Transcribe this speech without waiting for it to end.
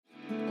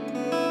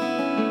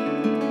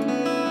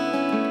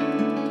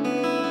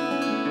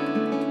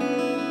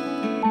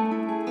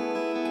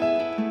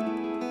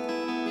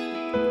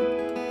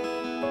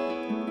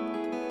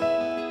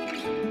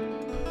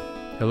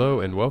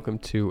and welcome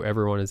to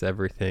Everyone is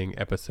Everything,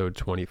 episode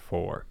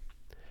 24.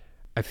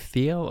 I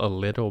feel a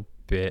little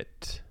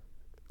bit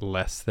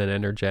less than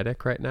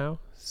energetic right now,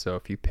 so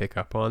if you pick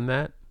up on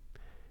that,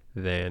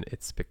 then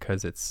it's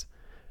because it's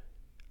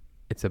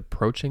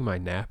approaching my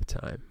nap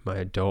time, my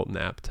adult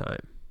nap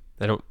time.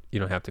 You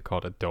don't have to call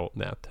it adult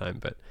nap time,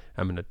 but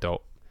I'm an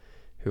adult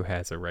who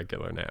has a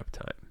regular nap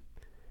time,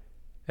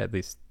 at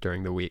least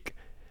during the week.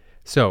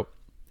 So,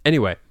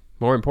 anyway,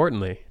 more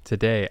importantly,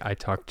 today I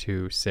talked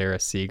to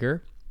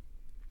Seger,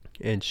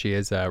 and she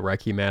is a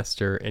Reiki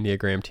master,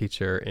 Enneagram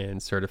teacher,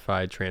 and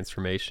certified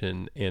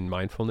transformation and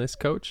mindfulness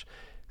coach.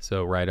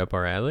 So right up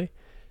our alley.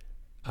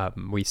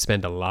 We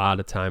spend a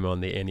lot of time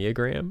on the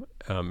Enneagram,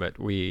 but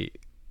we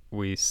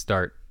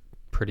start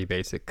pretty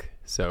basic.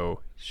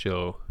 So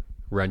she'll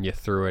run you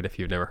through it if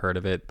you've never heard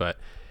of it. But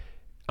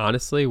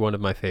honestly, one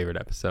of my favorite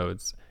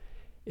episodes.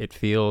 It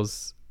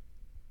feels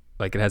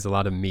like it has a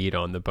lot of meat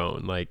on the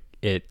bone. Like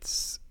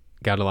it's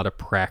got a lot of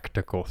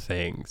practical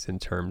things in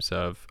terms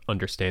of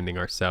understanding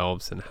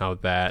ourselves and how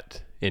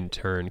that in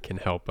turn can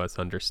help us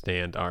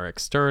understand our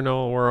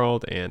external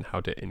world and how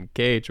to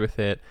engage with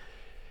it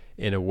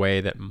in a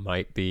way that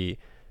might be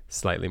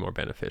slightly more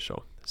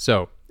beneficial.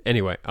 So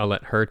anyway, I'll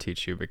let her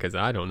teach you because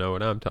I don't know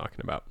what I'm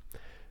talking about.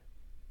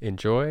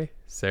 Enjoy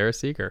Sarah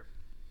Seger.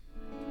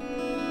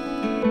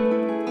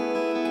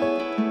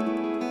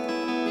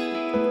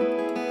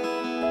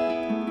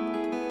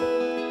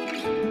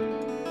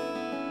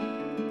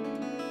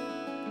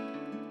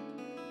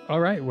 All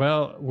right.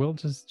 Well, we'll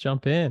just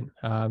jump in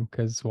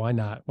because why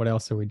not? What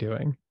else are we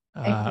doing?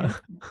 I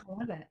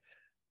love it.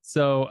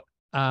 So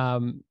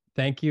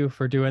thank you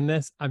for doing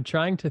this. I'm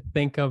trying to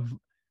think of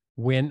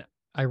when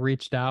I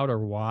reached out or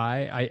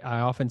why.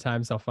 I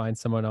oftentimes I'll find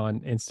someone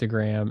on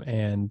Instagram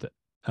and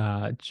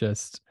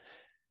just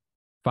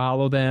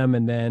follow them,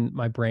 and then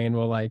my brain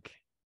will like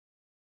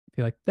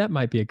be like, that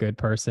might be a good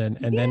person.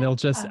 And then Yeah.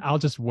 I'll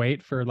just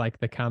wait for like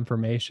the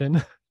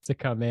confirmation to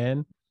come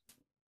in.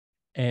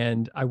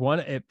 And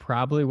it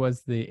probably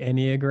was the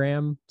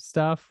Enneagram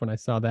stuff. When I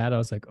saw that, I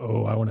was like,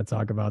 oh, I want to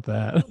talk about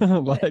that.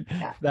 Good. Like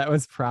Yeah. that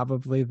was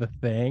probably the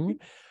thing.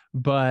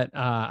 But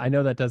I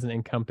know that doesn't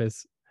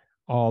encompass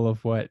all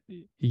of what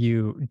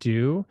you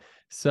do.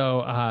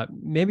 So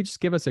maybe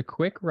just give us a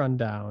quick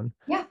rundown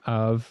Yeah.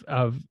 of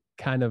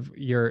kind of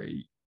your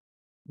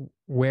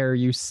where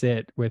you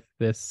sit with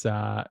this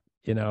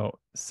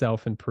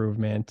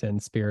self-improvement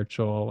and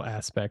spiritual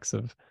aspects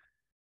of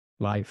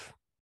life.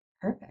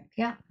 Perfect.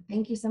 Yeah.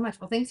 Thank you so much.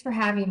 Well, thanks for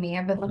having me.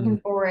 I've been Mm, looking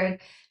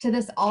forward to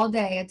this all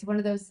day. It's one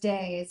of those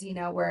days,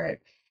 where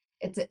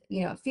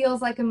it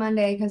feels like a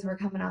Monday because we're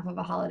coming off of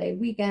a holiday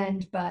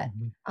weekend, but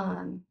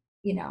mhm.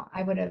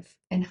 I would have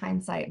in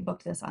hindsight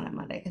booked this on a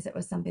Monday because it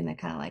was something that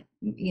kind of like,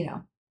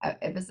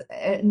 it was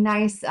a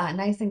nice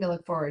thing to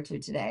look forward to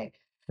today.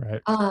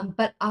 Right.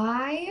 But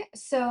I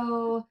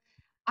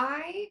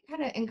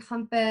kind of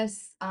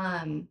encompass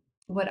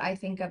what I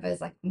think of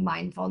as like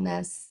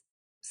mindfulness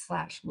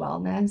slash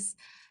wellness.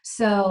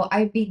 So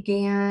I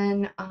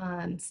began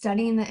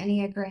studying the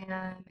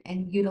Enneagram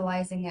and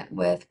utilizing it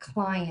with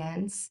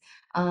clients.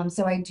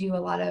 So I do a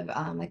lot of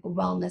like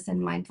wellness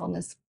and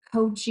mindfulness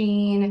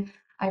coaching.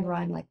 I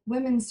run like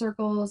women's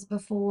circles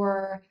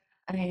before,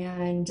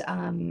 and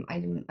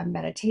I'm a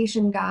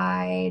meditation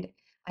guide.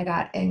 I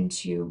got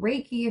into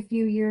Reiki a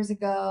few years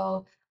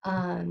ago.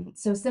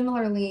 So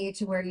similarly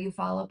to where you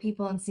follow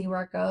people and see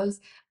where it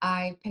goes,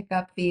 I pick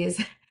up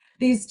these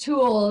these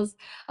tools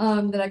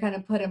that I kind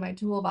of put in my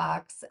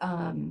toolbox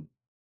and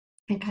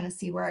kind of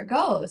see where it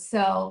goes.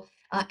 So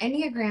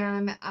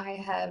Enneagram, I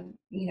have,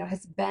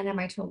 has been in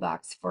my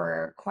toolbox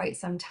for quite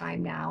some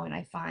time now, and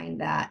I find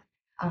that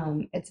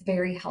it's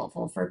very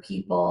helpful for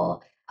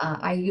people.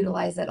 I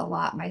utilize it a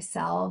lot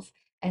myself.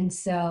 And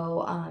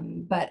so,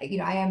 but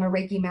I am a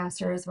Reiki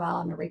master as well.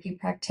 I'm a Reiki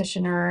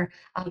practitioner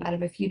out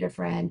of a few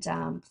different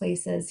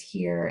places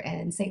here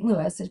in St.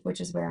 Louis,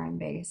 which is where I'm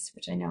based,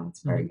 which I know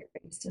it's where Mhm.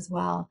 you're based as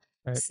well.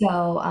 Right.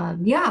 So,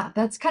 yeah,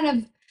 that's kind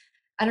of,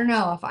 I don't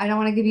know if I don't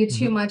want to give you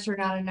too Mhm. much or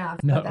not enough,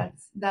 but No.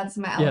 that's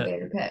my Yeah,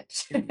 elevator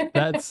pitch.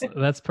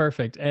 that's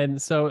perfect. And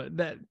so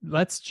that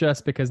let's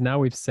just because now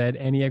we've said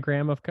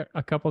Enneagram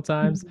a couple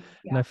times, Mhm.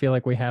 and I Yeah, feel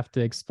like we have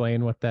to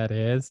explain what that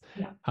is.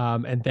 yeah.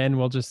 And then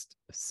we'll just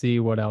see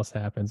what else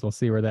happens. We'll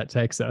see where that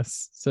takes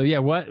us. So yeah,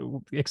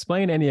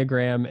 explain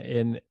Enneagram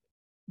in,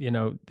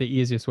 the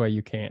easiest way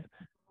you can.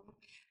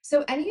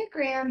 So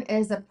Enneagram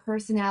is a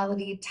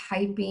personality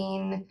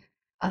typing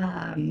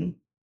um,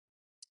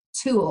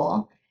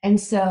 tool. And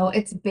so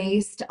it's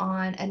based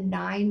on a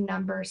 9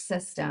 number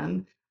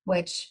system,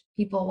 which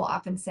people will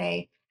often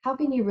say, how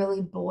can you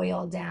really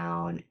boil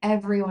down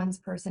everyone's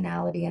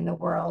personality in the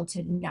world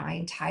to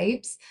 9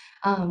 types?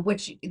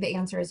 Which the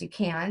answer is you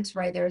can't,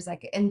 right? There's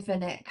like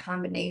infinite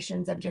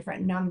combinations of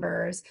different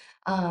numbers.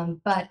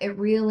 But it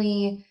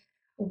really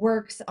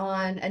works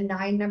on a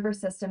 9 number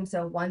system.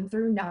 So 1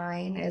 through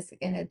 9 is,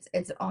 and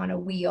it's on a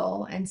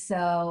wheel. And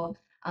so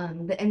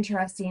The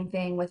interesting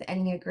thing with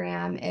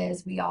Enneagram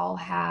is we all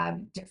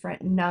have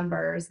different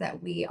numbers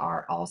that we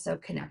are also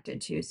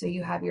connected to. So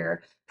you have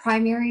your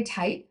primary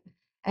type,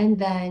 and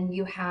then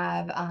you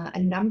have a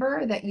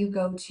number that you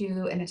go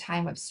to in a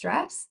time of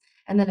stress,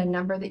 and then a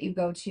number that you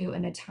go to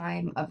in a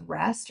time of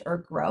rest or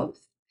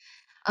growth.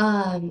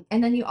 And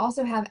then you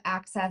also have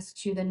access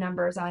to the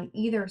numbers on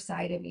either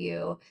side of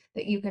you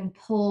that you can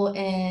pull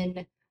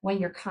in when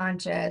you're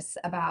conscious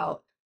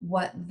about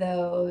what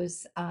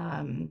those,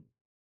 I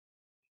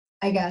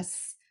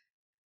guess,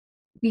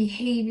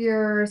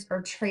 behaviors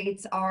or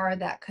traits are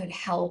that could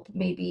help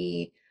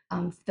maybe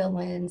fill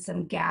in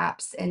some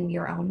gaps in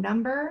your own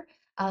number.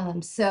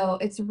 So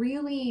it's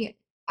really,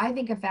 I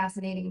think, a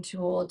fascinating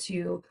tool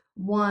to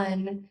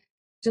one,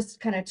 just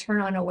kind of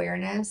turn on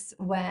awareness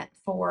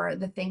for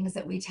the things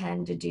that we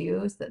tend to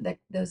do, so that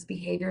those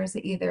behaviors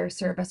that either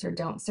serve us or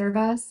don't serve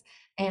us.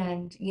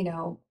 And,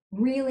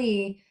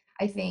 really,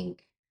 I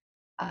think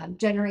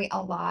generate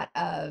a lot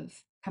of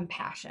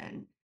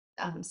compassion,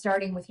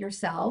 starting with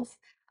yourself.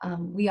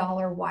 We all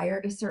are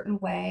wired a certain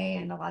way,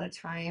 and a lot of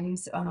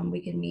times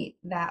we can meet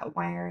that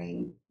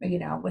wiring,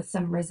 with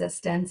some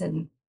resistance,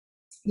 and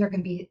there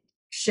can be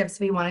shifts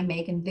we want to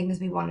make and things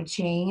we want to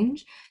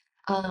change.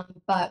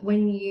 But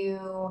when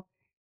you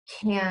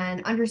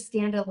can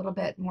understand it a little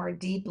bit more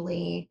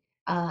deeply,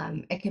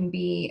 it can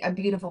be a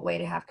beautiful way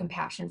to have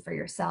compassion for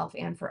yourself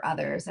and for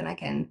others. And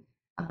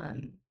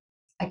um,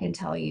 I can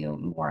tell you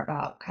more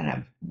about kind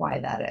of why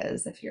that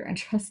is if you're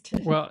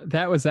interested. Well,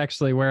 that was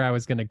actually where I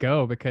was going to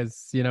go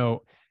because,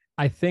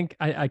 I think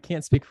I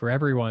can't speak for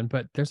everyone,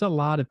 but there's a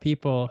lot of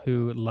people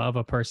who love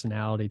a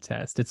personality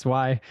test.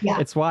 Yeah.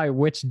 It's why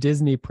which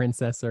Disney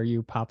princess are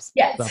you pops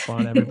up Yes.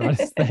 on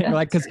everybody's thing.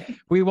 Like, That's because right.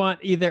 we want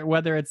either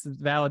whether it's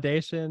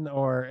validation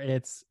or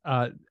it's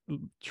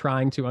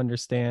trying to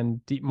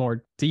understand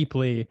more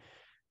deeply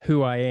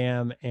who I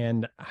am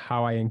and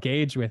how I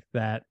engage with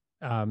that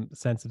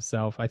sense of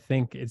self, I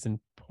think is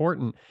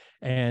important.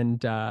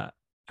 And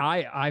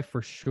I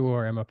for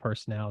sure am a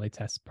personality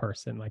test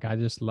person. Like I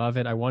just love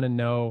it. I want to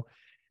know.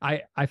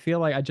 I feel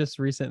like I just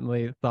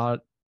recently thought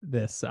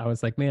this. I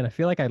was like, man, I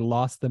feel like I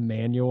lost the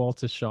manual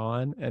to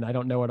Sean, and I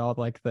don't know what all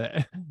like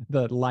the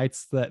the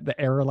lights, the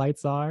error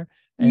lights are.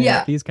 And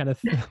Yeah. these kind of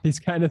these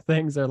kind of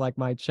things are like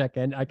my check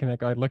in. I can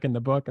like I look in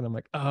the book and I'm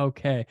like, oh,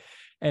 okay.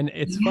 And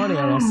it's funny.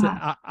 And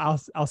Yeah.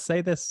 I'll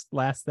say this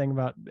last thing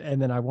about, and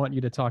then I want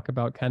you to talk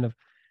about kind of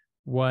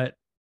what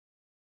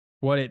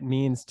it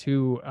means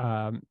to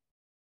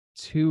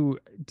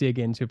dig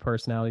into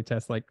personality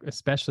tests, like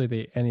especially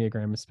the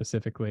Enneagram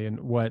specifically, and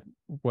what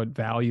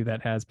value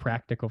that has,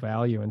 practical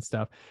value and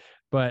stuff.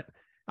 But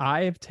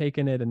I've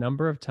taken it a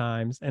number of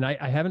times, and I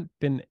haven't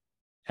been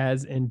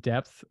as in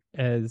depth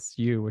as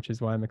you, which is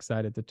why I'm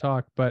excited to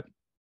talk. But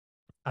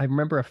I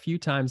remember a few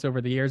times over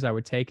the years I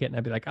would take it and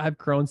I'd be like, I've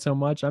grown so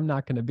much, I'm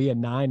not going to be a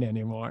 9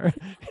 anymore.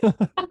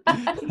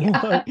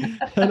 Yeah. Like,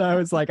 and I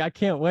was like, I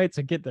can't wait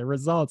to get the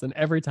results. And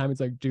every time it's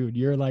like, dude,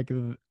 you're like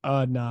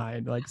a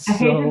 9, like I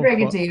hate to so break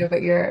it fun. to you,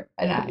 but you're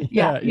an I.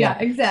 Yeah. Yeah, yeah. Yeah.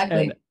 And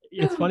Exactly.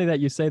 it's funny that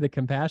you say the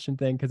compassion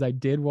thing because I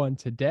did one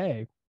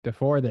today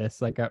before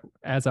this. Like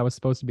as I was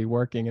supposed to be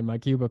working in my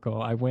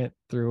cubicle, I went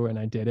through and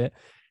I did it.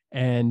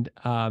 And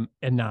a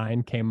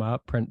 9 came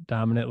up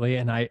predominantly.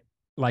 And I,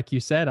 like you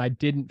said, I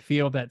didn't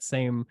feel that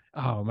same,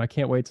 oh, I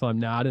can't wait till I'm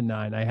not a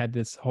 9. I had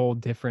this whole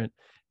different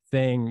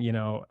thing,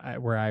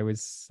 where I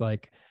was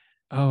like,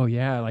 oh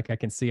yeah, like I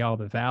can see all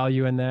the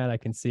value in that. I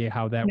can see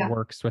how that Yeah.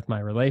 works with my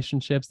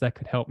relationships. That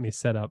could help me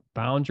set up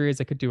boundaries.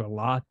 I could do a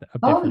lot of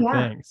Oh, different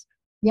yeah. things.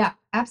 Yeah,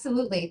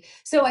 absolutely.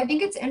 So I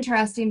think it's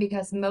interesting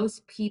because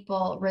most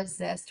people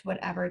resist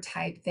whatever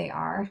type they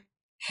are.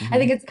 I Hmm.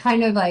 think it's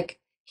kind of like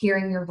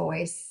hearing your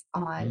voice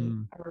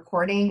on Mm. a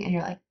recording and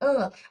you're like,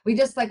 oh, we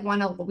just like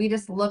we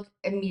just look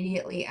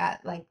immediately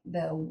at like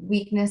the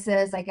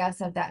weaknesses, I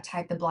guess, of that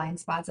type, the blind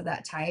spots of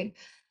that type.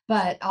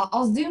 But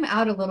I'll zoom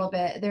out a little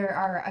bit. There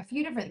are a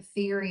few different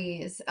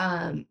theories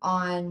on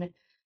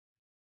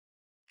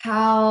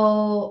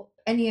how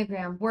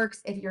Enneagram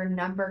works, if your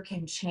number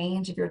can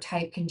change, if your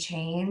type can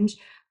change.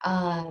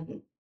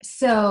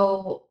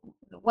 So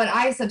what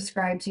I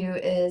subscribe to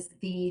is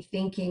the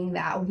thinking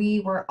that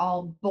we were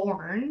all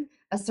born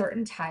a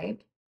certain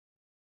type,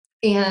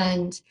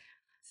 and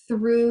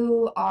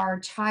through our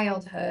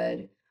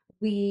childhood,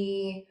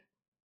 we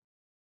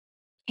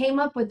came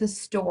up with the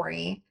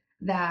story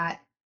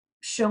that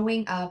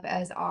showing up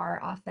as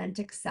our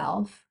authentic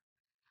self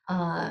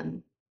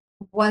um,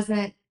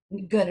 wasn't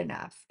good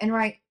enough. And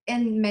right,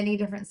 in many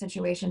different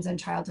situations in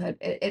childhood,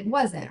 it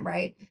wasn't,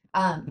 right?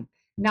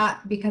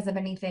 Not because of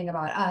anything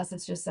about us,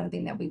 it's just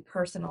something that we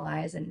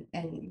personalize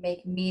and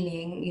make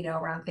meaning,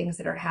 around things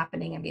that are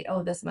happening. I mean,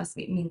 oh, this must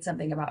mean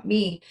something about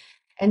me.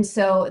 And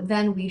so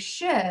then we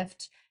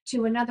shift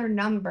to another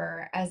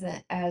number as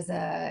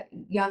a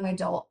young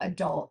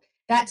adult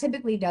that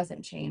typically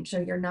doesn't change. So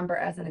your number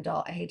as an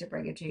adult, I hate to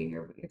break it to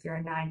you, if you're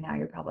a 9 now,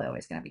 you're probably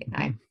always going to be a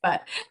 9. Mhm.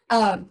 But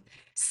um,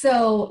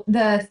 so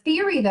the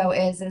theory though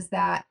is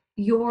that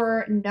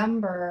your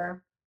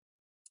number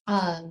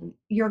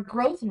your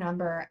growth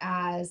number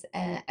as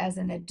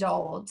an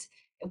adult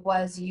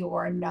was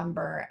your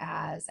number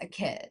as a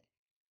kid.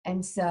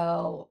 And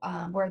so,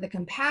 where the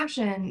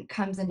compassion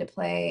comes into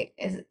play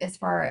is as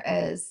far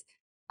as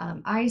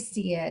I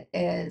see it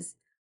is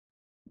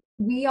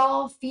we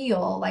all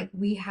feel like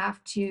we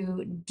have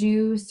to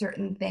do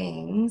certain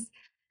things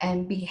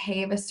and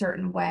behave a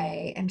certain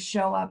way and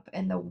show up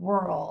in the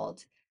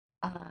world,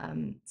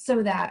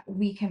 so that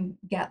we can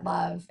get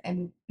love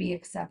and be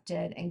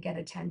accepted and get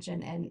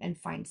attention and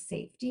find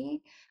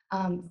safety,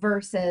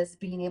 versus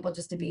being able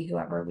just to be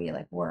whoever we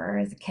like were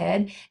as a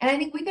kid. And I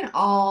think we can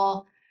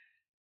all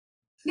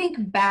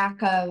think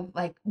back of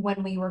like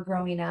when we were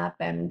growing up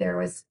and there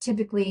was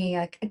typically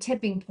like a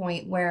tipping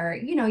point where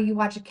you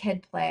watch a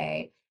kid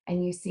play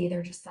and you see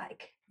they're just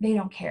like they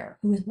don't care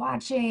who's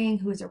watching,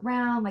 who's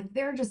around, like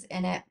they're just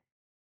in it.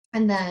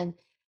 And then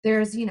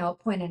there's, a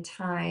point in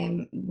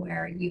time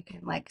where you can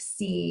like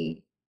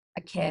see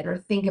a kid or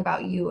think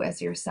about you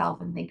as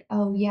yourself and think,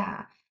 oh,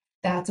 yeah,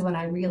 that's when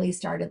I really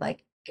started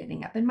like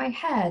getting up in my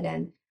head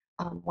and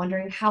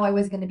wondering how I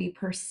was going to be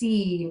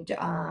perceived,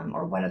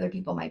 or what other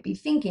people might be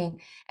thinking.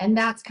 And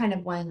that's kind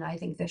of when I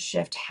think the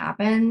shift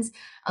happens,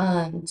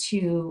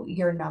 to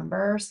your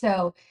number.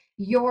 So,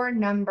 your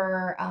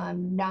number,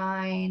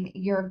 nine,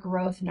 your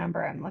growth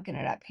number, I'm looking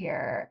it up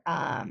here.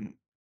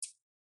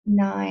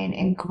 9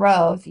 in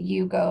growth,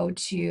 you go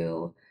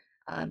to,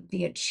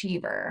 the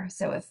achiever,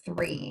 so a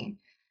 3.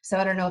 So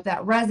I don't know if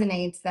that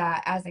resonates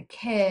that as a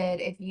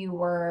kid, if you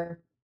were,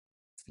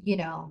 you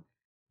know,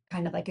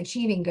 kind of like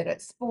achieving good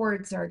at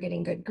sports or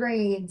getting good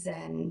grades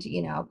and,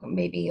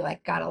 maybe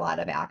like got a lot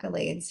of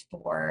accolades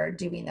for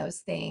doing those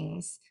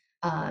things.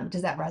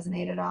 Does that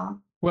resonate at all?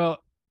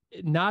 Well,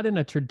 not in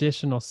a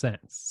traditional sense.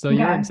 So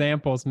your Okay.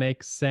 examples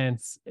make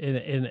sense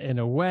in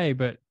a way,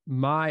 but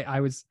my I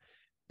was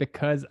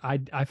because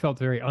I felt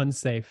very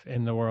unsafe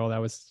in the world. I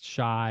was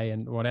shy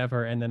and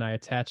whatever, and then I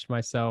attached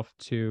myself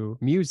to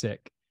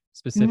music,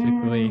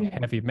 specifically Mm,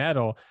 heavy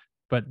metal.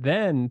 But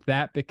then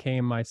that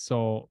became my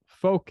sole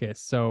focus.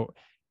 So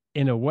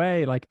in a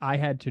way, like I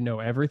had to know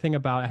everything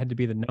about it. I had to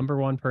be the number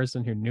one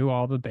person who knew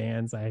all the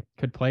bands. I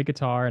could play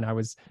guitar and I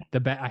was the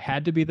best. I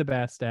had to be the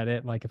best at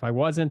it. Like if I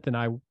wasn't, then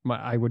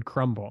I would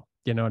crumble.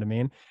 You know what I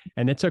mean?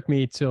 And it took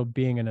me till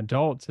being an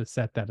adult to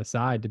set that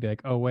aside to be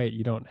like, oh wait,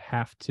 you don't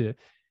have to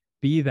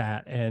be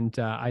that. And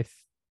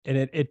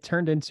it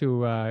turned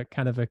into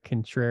kind of a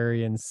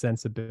contrarian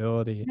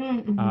sensibility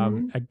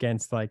mhm.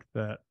 against like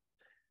the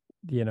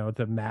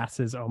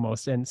masses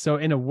almost. And so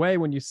in a way,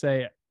 when you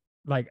say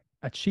like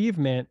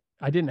achievement,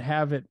 I didn't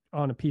have it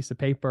on a piece of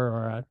paper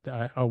or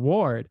a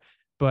award,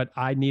 but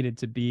I needed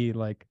to be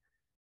like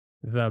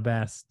the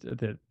best,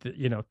 the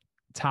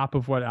top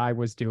of what I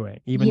was doing,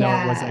 even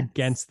though it was Yes.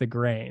 against the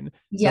grain.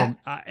 Yeah.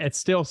 So it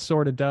still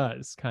sort of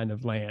does kind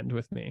of land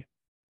with me.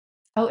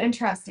 Oh,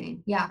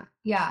 interesting. Yeah,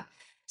 yeah.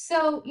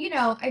 So,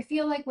 I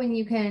feel like when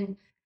you can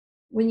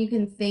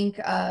think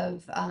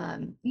of,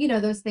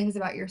 those things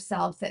about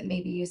yourself that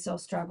maybe you still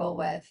struggle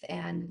with,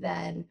 and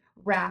then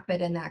wrap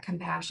it in that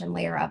compassion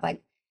layer of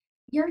like,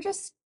 you're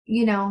just,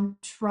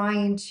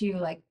 trying to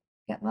like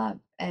get love.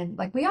 And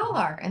like we all Mhm.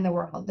 are in the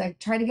world, like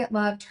try to get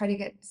love, try to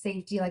get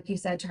safety, like you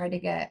said, try to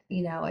get,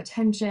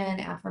 attention,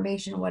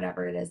 affirmation,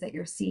 whatever it is that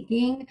you're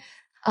seeking.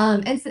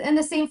 And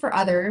the same for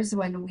others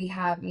when we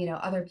have,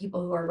 other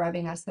people who are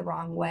rubbing us the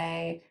wrong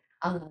way.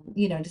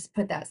 Just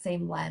put that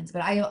same lens.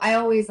 But I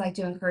always like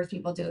to encourage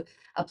people to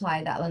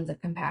apply that lens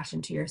of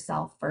compassion to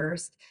yourself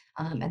first,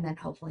 and then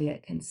hopefully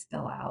it can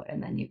spill out,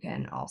 and then you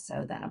can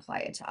also then apply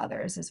it to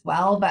others as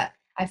well. But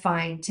I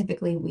find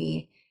typically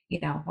we,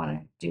 want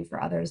to do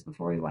for others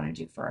before we want to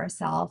do for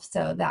ourselves.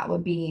 So that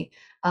would be,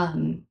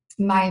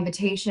 my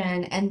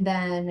invitation. And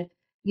then,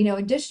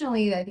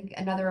 additionally, I think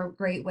another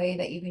great way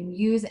that you can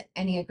use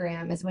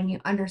Enneagram is when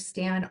you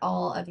understand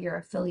all of your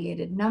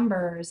affiliated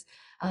numbers,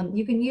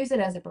 you can use it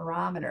as a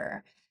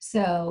barometer.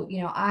 So,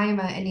 I'm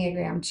an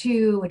Enneagram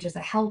 2, which is a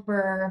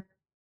helper.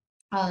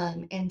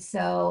 And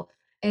so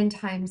in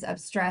times of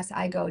stress,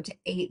 I go to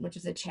 8, which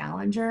is a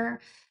challenger.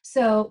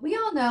 So we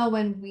all know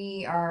when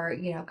we are,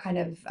 kind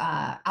of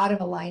out of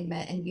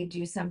alignment and you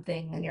do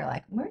something and you're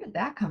like, where did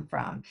that come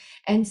from?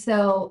 And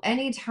so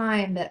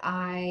anytime that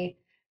I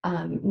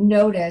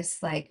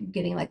notice like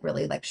getting like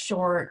really like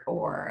short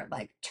or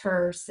like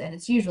terse, and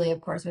it's usually,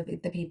 of course,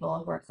 with the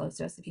people who are close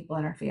to us, the people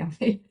in our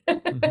family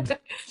Mhm.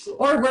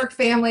 or work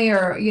family,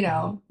 or,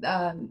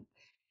 Mhm.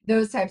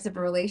 those types of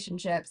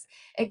relationships,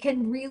 it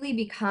can really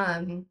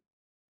become,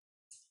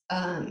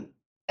 um,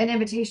 an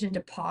invitation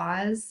to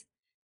pause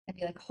and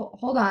be like,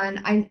 hold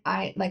on,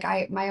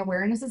 my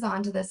awareness is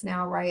onto this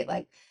now, right?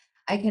 Like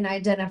I can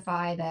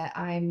identify that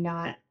I'm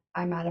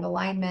out of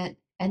alignment.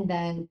 And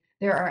then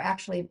there are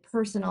actually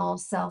personal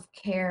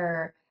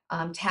self-care,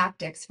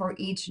 tactics for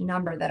each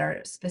number that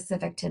are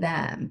specific to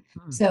them.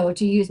 Mm. So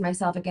to use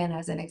myself again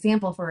as an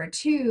example for a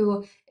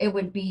 2, it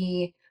would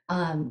be,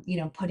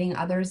 putting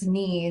others'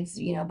 needs,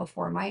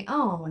 before my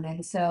own.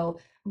 And so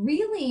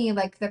really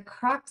like the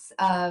crux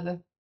of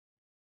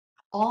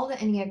all the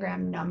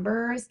Enneagram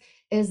numbers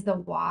is the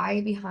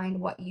why behind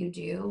what you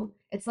do.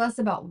 It's less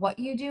about what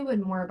you do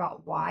and more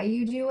about why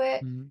you do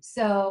it. Mhm.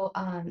 So,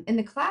 in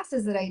the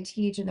classes that I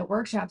teach and the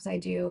workshops I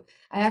do,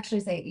 I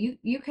actually say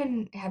you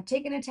can have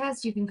taken a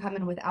test, you can come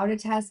in without a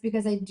test,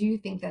 because I do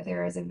think that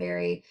there is a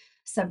very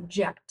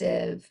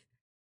subjective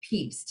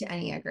piece to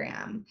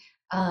Enneagram.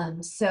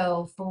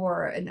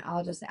 And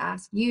I'll just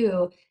ask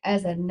you,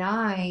 as a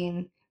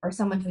nine or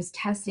someone who's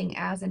testing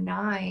as a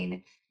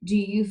nine, do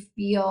you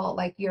feel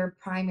like your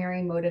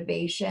primary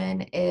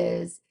motivation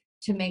is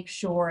to make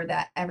sure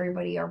that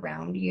everybody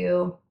around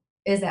you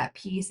is at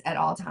peace at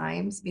all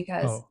times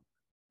because Oh,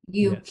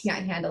 you yes.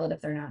 can't handle it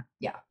if they're not?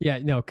 Yeah. Yeah,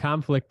 no,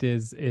 conflict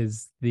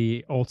is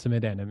the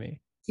ultimate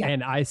enemy. Yeah.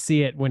 And I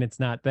see it when it's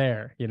not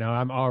there.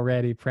 I'm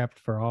already prepped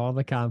for all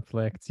the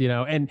conflicts,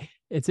 and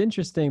it's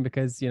interesting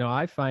because,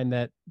 I find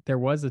that there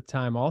was a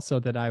time also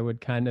that I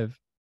would kind of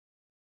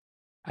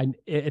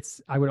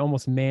I would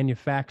almost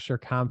manufacture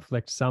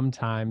conflict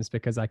sometimes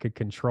because I could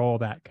control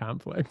that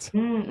conflict.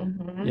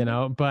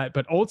 Mm-hmm.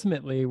 But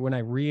ultimately, when I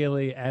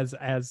really, as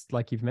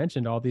like you've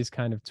mentioned, all these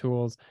kind of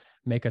tools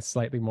make us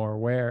slightly more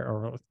aware,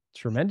 or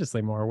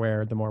tremendously more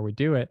aware the more we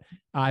do it.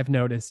 I've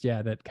noticed,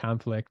 yeah, that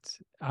conflict,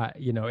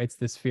 it's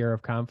this fear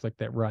of conflict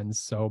that runs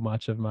so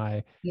much of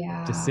my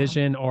Yeah.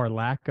 decision or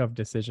lack of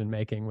decision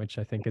making, which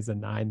I think is a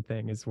nine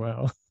thing as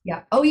well.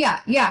 Yeah. Oh,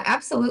 yeah. Yeah,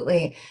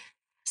 absolutely.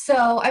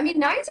 So, I mean,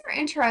 nines are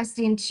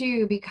interesting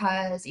too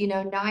because,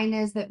 nine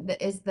is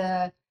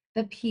the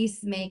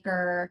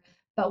peacemaker.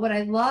 But what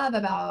I love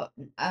about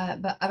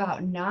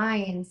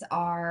nines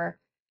are,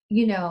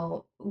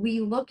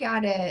 we look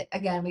at it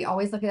again, we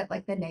always look at it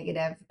like the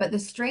negative, but the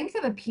strength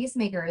of a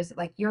peacemaker is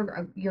like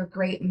you're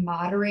great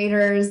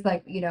moderators,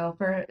 like,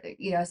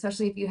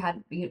 especially if you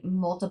had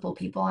multiple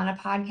people on a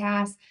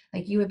podcast,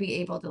 like you would be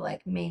able to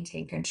like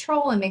maintain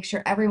control and make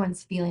sure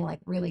everyone's feeling like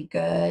really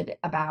good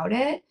about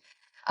it.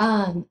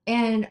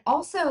 And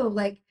also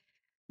like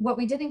what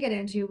we didn't get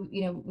into,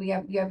 you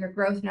have your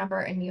growth number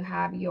and you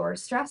have your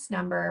stress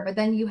number, but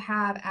then you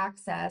have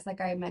access,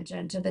 like I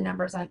mentioned, to the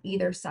numbers on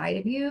either side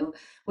of you,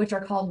 which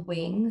are called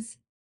wings.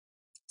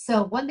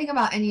 So one thing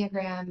about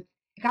Enneagram,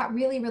 it got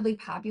really, really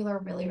popular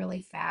really,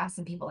 really fast.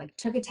 And people like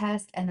took a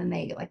test and then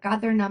they like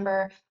got their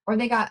number, or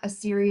they got a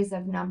series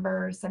of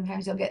numbers.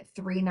 Sometimes you'll get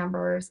three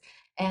numbers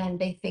and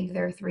they think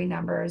they're three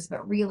numbers,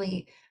 but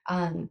really,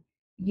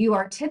 you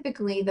are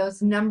typically,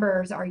 those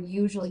numbers are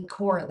usually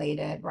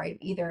correlated, right?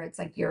 Either it's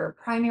like your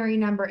primary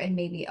number and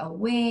maybe a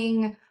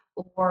wing,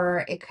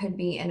 or it could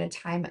be in a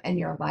time in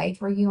your life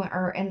where you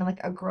are in like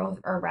a growth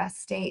or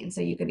rest state. And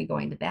so you could be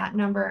going to that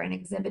number and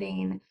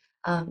exhibiting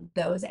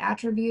those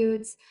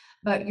attributes,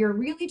 but you're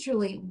really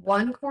truly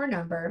one core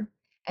number.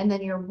 And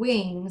then your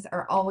wings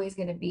are always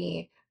going to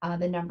be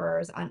the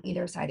numbers on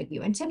either side of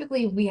you. And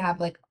typically we have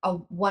like a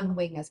one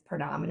wing as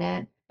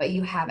predominant, but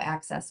you have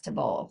access to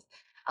both.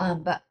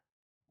 But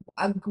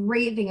a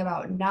great thing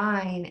about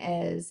nine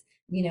is,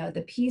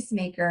 the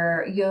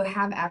peacemaker, you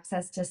have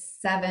access to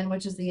seven,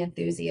 which is the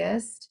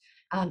enthusiast,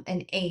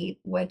 and eight,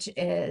 which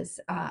is,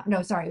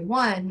 no, sorry,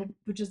 one,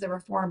 which is the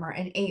reformer,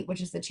 and eight,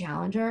 which is the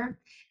challenger.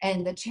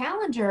 And the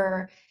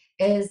challenger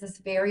is this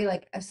very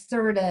like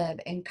assertive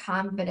and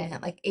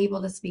confident, like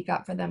able to speak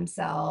up for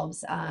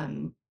themselves.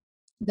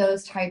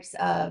 Those types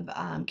of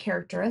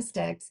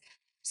characteristics.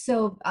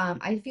 So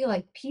I feel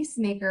like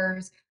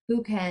peacemakers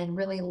who can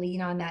really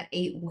lean on that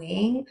eight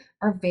wing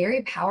are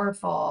very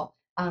powerful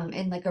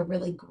in like a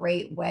really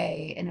great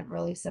way, in a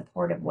really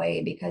supportive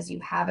way, because you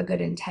have a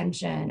good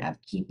intention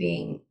of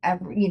keeping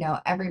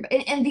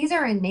everybody. And these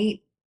are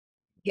innate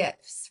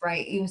gifts,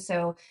 right?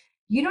 So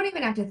you don't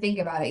even have to think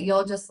about it.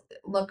 You'll just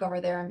look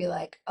over there and be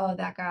like, oh,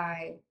 that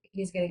guy,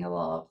 he's getting a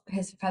little,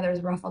 his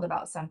feathers ruffled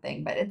about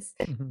something. But it's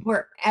Mhm,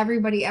 where every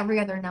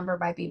other number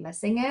might be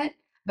missing it,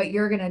 but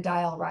you're gonna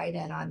dial right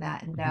in on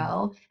that and mhm,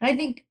 know. And I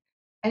think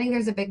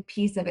there's a big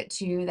piece of it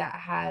too that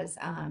has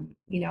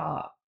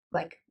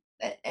like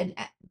a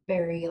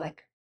very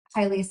like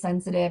highly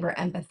sensitive or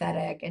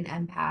empathetic and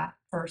empath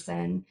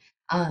person.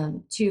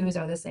 Twos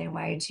are the same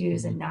way,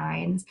 twos mhm. and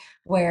nines,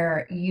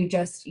 where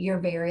you're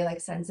very like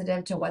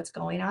sensitive to what's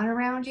going on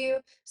around you,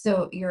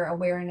 so your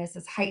awareness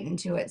is heightened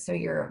to it, so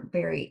you're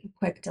very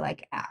quick to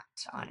like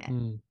act on it.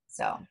 Mm.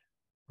 So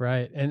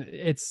Right. And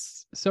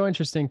it's so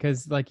interesting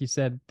because, like you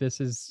said,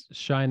 this is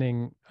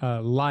shining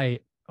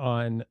light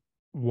on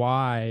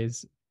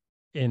whys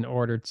in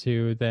order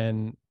to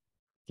then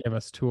give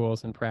us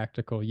tools and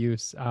practical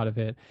use out of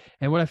it.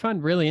 And what I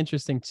find really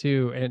interesting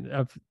too, and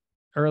of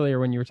earlier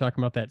when you were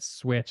talking about that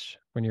switch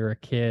when you were a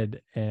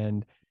kid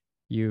and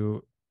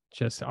you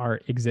just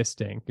are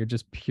existing, you're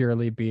just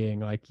purely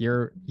being like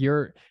you're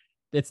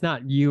it's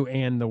not you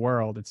and the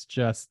world, it's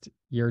just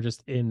you're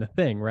just in the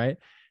thing, right?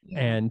 yeah.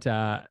 And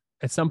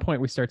at some point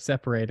we start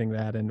separating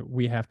that and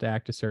we have to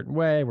act a certain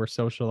way, we're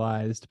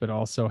socialized but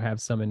also have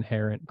some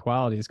inherent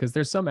qualities because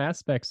there's some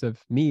aspects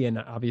of me, and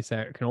obviously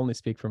I can only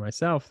speak for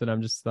myself, that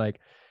I'm just like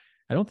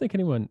I don't think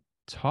anyone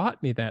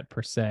taught me that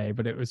per se,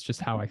 but it was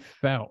just how I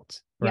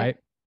felt, Yep. right?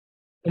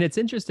 And it's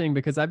interesting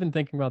because I've been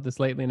thinking about this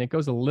lately, and it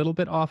goes a little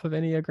bit off of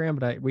Enneagram,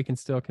 but we can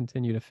still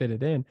continue to fit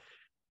it in.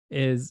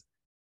 Is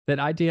that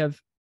idea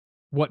of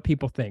what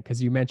people think?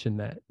 Because you mentioned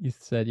that you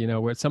said,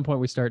 at some point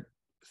we start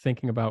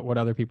thinking about what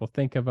other people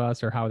think of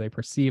us or how they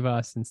perceive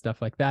us and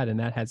stuff like that, and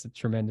that has a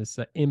tremendous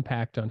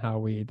impact on how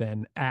we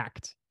then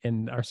act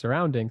in our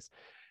surroundings.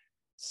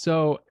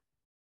 So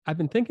I've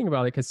been thinking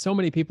about it because so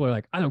many people are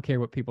like, I don't care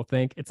what people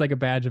think. It's like a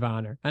badge of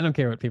honor. I don't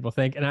care what people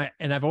think.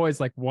 And I've always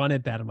like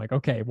wanted that. I'm like,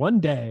 okay, one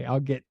day I'll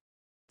get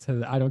to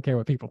the I don't care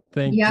what people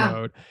think Yeah.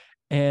 mode.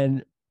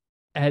 And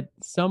at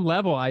some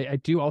level, I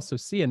do also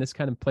see, and this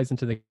kind of plays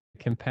into the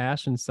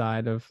compassion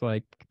side of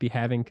like be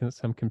having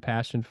some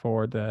compassion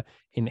for the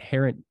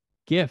inherent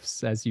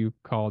gifts, as you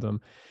called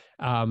them.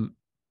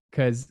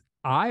 Because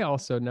I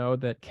also know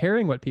that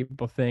caring what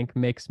people think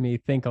makes me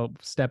think a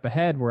step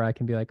ahead where I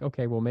can be like,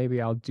 okay, well,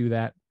 maybe I'll do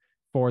that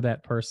for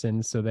that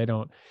person so they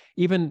don't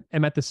even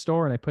I'm at the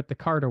store and I put the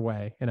cart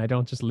away and I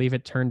don't just leave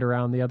it turned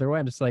around the other way.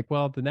 I'm just like,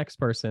 well, the next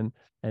person,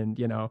 and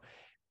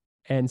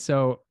and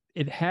so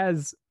it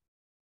has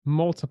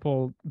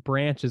multiple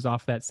branches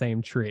off that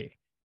same tree,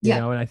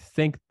 Yeah. and I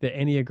think the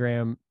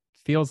Enneagram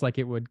feels like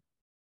it would.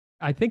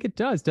 I think it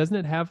does. Doesn't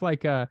it have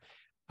like a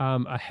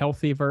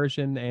healthy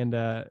version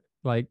and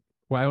like,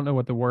 well, I don't know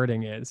what the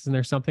wording is. Isn't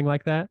there something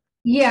like that?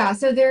 Yeah,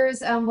 so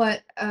there's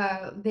what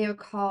they would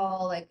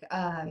call like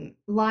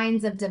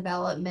lines of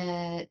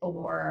development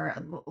or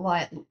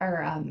what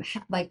or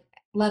like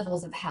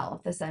levels of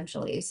health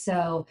essentially.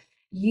 So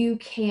you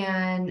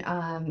can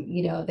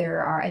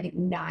there are I think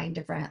 9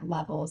 different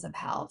levels of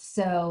health.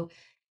 So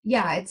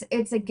yeah,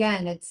 it's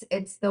again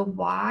it's the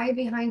why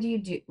behind you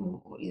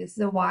do it's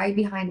the why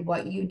behind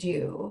what you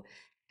do.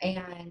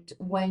 And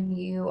when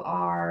you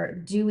are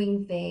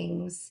doing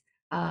things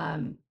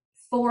um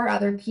for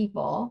other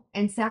people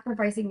and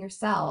sacrificing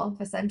yourself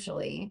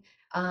essentially,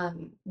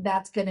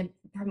 that's going to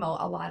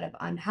promote a lot of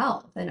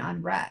unhealth and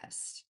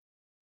unrest.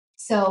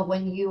 So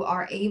when you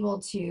are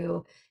able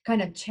to kind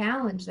of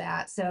challenge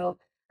that, so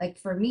like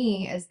for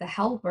me as the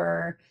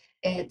helper,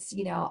 it's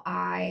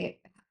I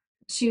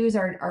choose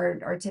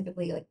are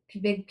typically like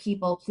big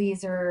people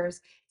pleasers.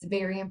 It's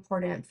very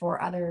important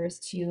for others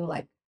to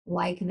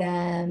like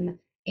them,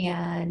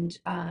 and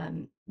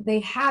they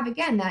have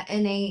again that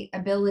innate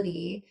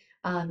ability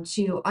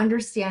to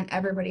understand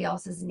everybody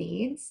else's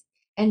needs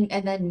and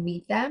then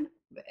meet them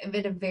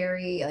in a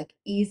very like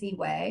easy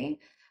way.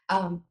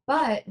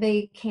 But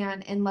they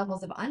can, in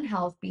levels of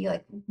unhealth, be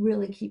like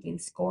really keeping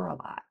score a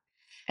lot.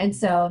 And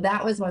so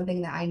that was one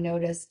thing that I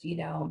noticed,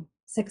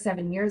 6,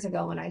 7 years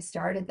ago when I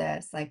started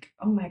this, like,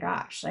 oh my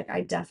gosh, like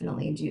I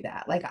definitely do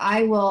that. Like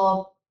I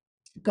will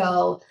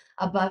go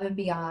above and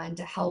beyond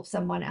to help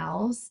someone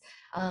else.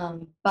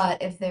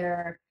 But if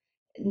they're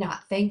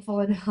not thankful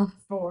enough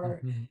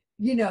for, Mhm.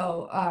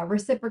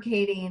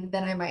 reciprocating,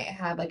 then I might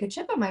have like a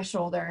chip on my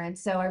shoulder. And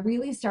so I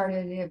really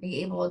started to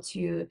be able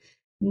to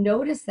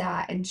notice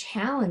that and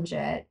challenge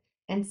it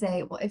and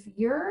say, well, if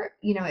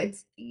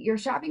it's your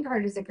shopping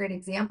cart is a great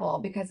example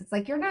because it's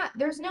like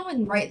there's no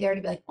one right there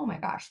to be like, oh my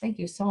gosh, thank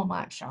you so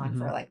much, Sean,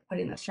 for Mhm. like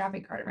putting the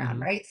shopping cart around,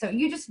 Mhm. right? So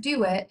you just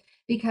do it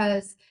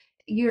because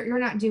you're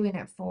not doing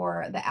it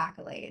for the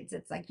accolades.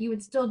 It's like you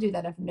would still do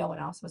that if no one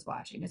else was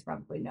watching, because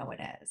probably no one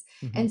is.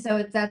 Mhm. And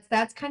so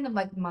that's kind of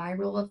like my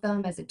rule of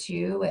thumb as a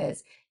two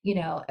is,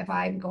 if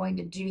I'm going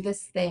to do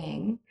this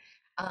thing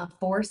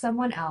for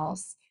someone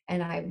else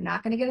and I'm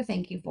not going to get a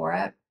thank you for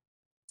it,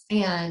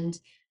 and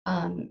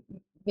um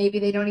maybe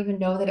they don't even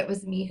know that it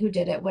was me who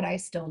did it, would I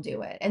still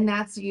do it? And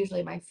that's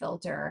usually my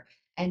filter.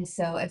 And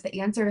so if the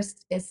answer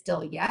is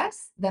still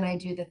yes, then I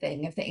do the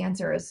thing. If the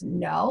answer is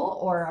no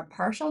or a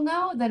partial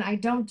no, then I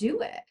don't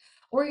do it.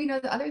 Or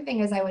the other thing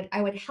is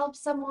I would help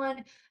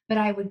someone, but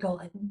I would go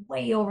like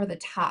way over the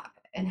top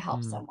and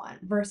help Mm. someone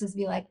versus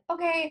be like,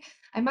 okay,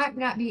 I might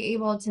not be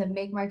able to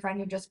make my friend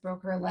who just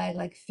broke her leg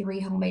like 3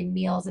 homemade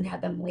meals and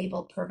have them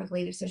labeled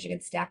perfectly so she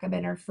could stack them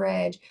in her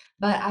fridge,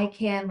 but I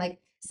can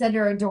like send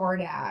her a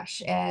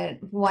DoorDash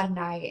at one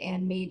night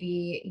and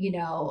maybe,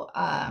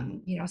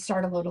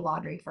 start a load of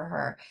laundry for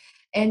her.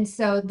 And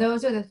so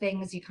those are the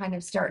things you kind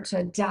of start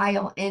to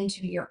dial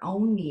into your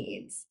own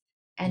needs.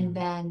 And Mhm.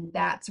 then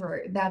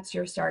that's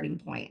your starting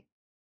point.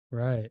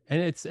 Right.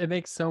 And it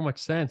makes so much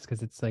sense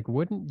because it's like,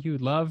 wouldn't you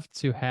love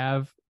to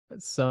have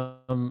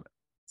some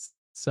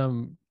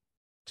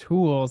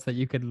tools that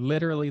you could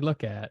literally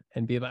look at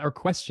and be like, or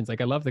questions.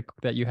 Like I love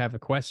that you have a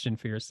question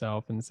for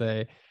yourself and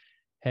say,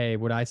 hey,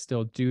 would I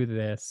still do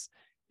this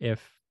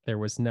if there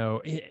was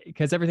no,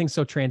 because everything's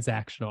so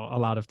transactional. A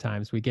lot of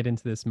times we get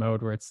into this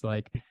mode where it's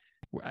like,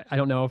 I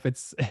don't know if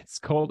it's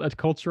called a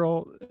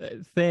cultural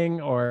thing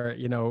or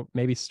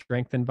maybe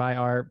strengthened by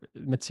our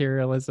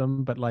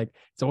materialism, but like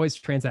it's always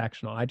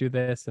transactional. I do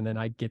this and then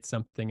I get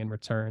something in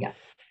return. Yeah.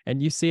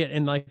 And you see it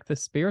in like the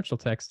spiritual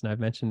text, and I've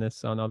mentioned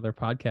this on other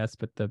podcasts,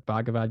 but the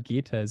Bhagavad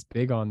Gita is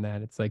big on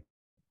that. It's like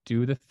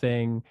do the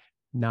thing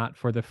not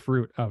for the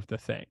fruit of the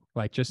thing.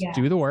 Like just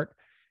do the Yes. work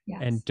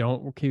and Yes.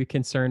 don't be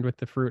concerned with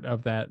the fruit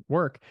of that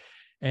work.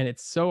 And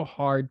it's so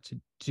hard to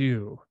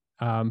do.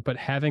 But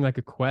having like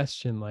a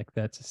question like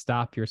that to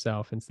stop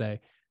yourself and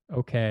say,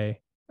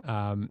 okay,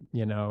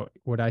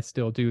 would I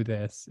still do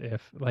this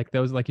if like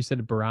those, like you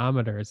said,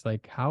 barometers,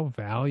 like how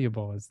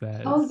valuable is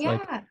that? Oh, It's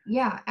like, yeah.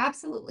 Yeah,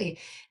 absolutely.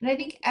 And I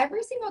think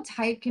every single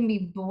type can be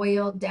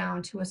boiled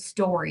down to a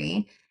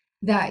story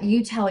that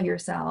you tell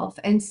yourself.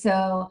 And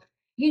so,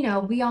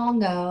 we all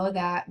know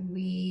that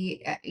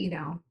we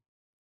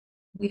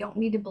don't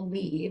need to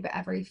believe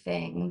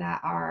everything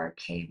that our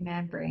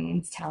caveman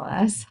brains tell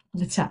us all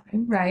the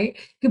time, right?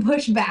 Can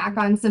push back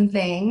on some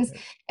things.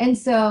 And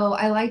so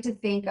I like to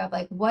think of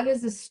like, what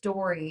is the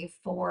story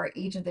for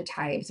each of the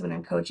types when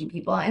I'm coaching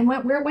people? And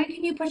when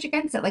can you push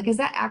against it? Like, is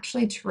that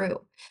actually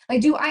true?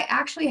 Like, do I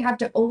actually have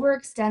to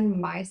overextend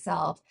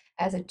myself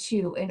as a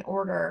two in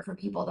order for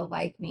people to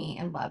like me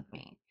and love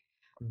me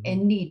mhm,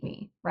 and need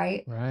me,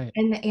 right? right.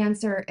 And the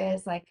answer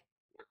is like,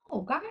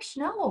 oh gosh,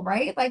 no,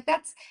 right? Like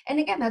that's, and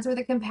again, that's where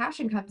the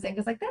compassion comes in.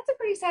 Cause like that's a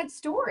pretty sad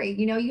story.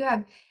 You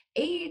have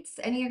eights,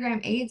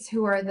 Enneagram eights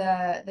who are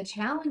the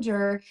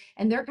challenger,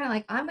 and they're kind of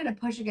like, I'm gonna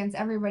push against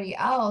everybody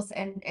else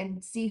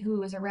and see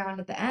who is around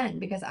at the end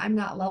because I'm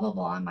not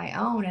lovable on my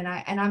own. And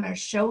I'm gonna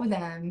show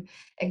them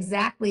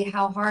exactly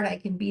how hard I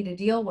can be to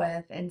deal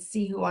with and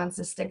see who wants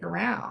to stick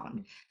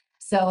around.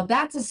 So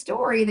that's a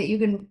story that you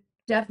can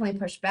definitely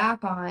push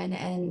back on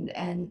and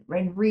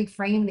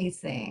reframe these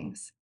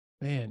things.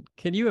 Man,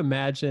 can you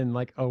imagine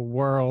like a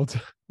world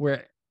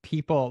where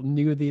people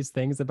knew these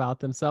things about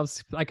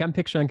themselves? Like I'm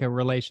picturing like a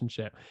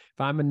relationship.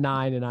 If I'm a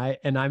 9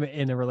 and I'm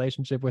in a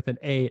relationship with an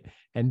 8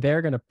 and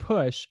they're going to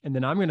push and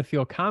then I'm going to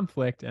feel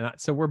conflict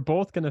so we're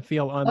both going to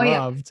feel Oh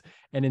yeah. unloved,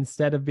 and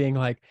instead of being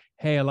like,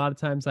 "Hey, a lot of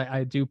times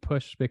I do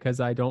push because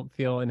I don't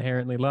feel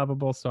inherently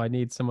lovable, so I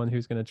need someone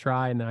who's going to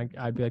try." And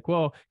I'd be like,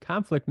 "Well,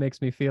 conflict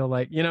makes me feel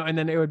like," and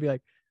then it would be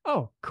like,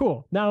 oh,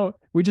 cool. Now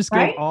we just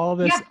gave Right? all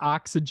this Yeah,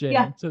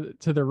 yeah, oxygen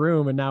to the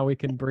room and now we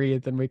can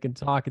breathe and we can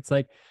talk. It's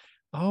like,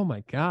 oh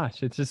my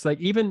gosh. It's just like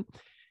even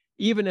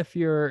if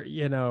you're,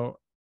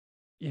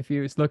 if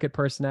you look at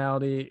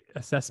personality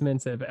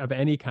assessments of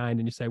any kind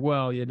and you say,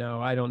 well,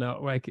 I don't know,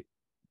 like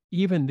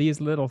even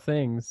these little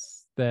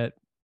things that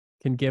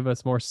can give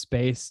us more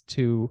space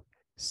to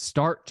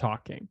start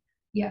talking.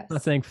 I'm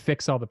not yes, saying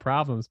fix all the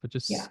problems, but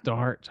just yeah,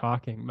 start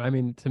talking. I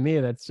mean, to me,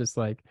 that's just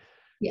like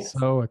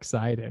yes. so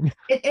exciting.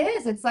 It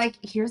is. It's like,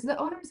 here's the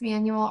owner's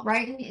manual,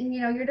 right? And you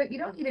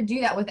don't need to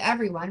do that with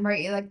everyone,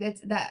 right? Like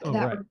it's Oh,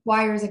 that right.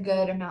 requires a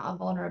good amount of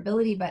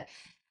vulnerability. But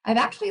I've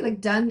actually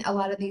like done a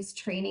lot of these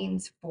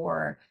trainings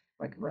for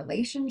like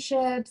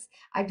relationships.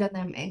 I've done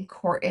them in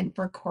court and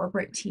for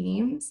corporate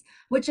teams,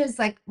 which is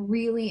like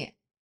really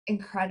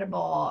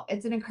incredible.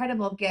 It's an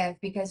incredible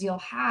gift because you'll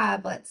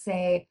have, let's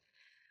say,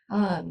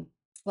 um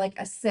like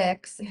a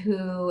six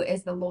who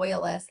is the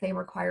loyalist. They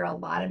require a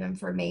lot of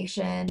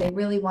information. They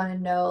really want to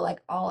know like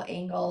all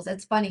angles.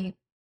 It's funny,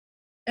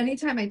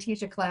 anytime I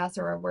teach a class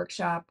or a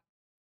workshop,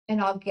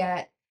 and I'll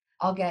get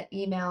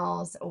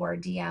emails or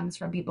DMs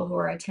from people who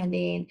are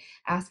attending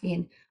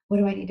asking, what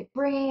do I need to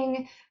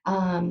bring?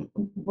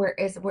 Where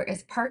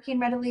is parking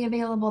readily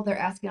available? They're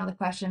asking all the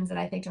questions, and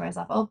I think to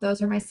myself, oh,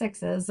 those are my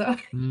sixes. So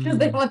because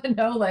they Mm, want to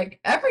know like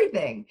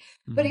everything.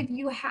 But mhm, if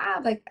you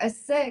have like a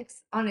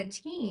six on a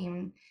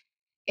team,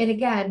 and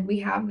again, we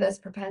have this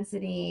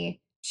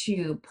propensity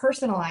to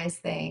personalize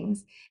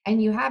things,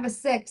 and you have a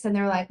six and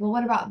they're like, well,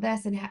 what about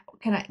this? And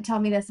can I tell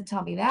me this and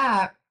tell me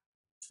that?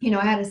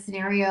 I had a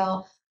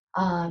scenario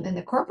in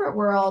the corporate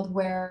world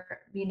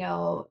where,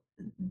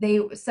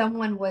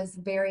 someone was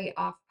very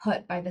off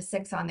put by the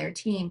six on their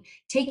team,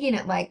 taking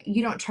it like,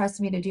 you don't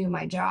trust me to do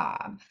my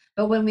job.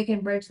 But when we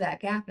can bridge that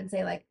gap and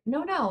say, like,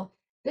 no, no,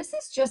 this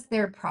is just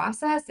their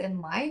process in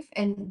life,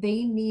 and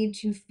they need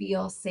to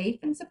feel safe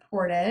and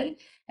supported,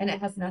 and it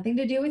has nothing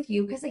to do with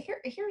you. Because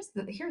here's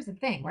the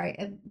thing, right?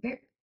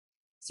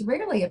 It's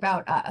rarely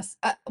about us.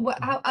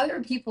 mhm, How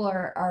other people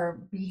are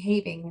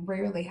behaving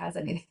rarely has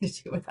anything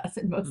to do with us.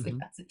 It mostly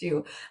mhm, has to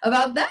do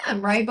about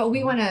them, right? But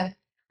we mhm, want to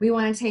we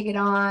want to take it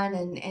on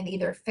and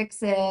either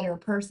fix it or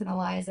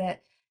personalize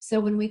it. So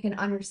when we can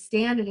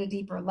understand at a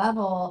deeper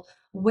level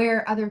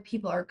where other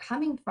people are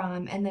coming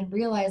from and then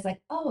realize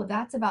like, oh,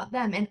 that's about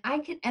them. And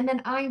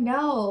then I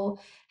know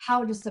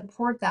how to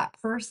support that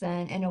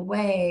person in a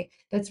way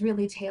that's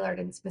really tailored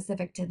and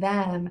specific to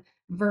them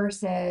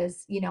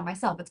versus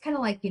myself. It's kind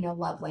of like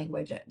love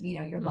language,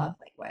 your mhm. love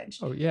language.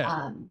 Oh, yeah.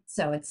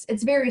 So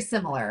it's very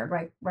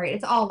similar, right.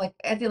 It's all like,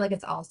 I feel like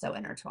it's also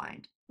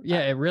intertwined. Yeah,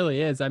 But it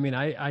really is. I mean,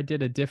 I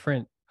did a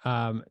different,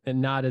 and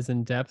not as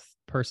in-depth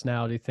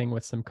personality thing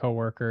with some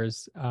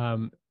coworkers,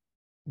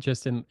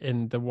 just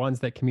in the ones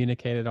that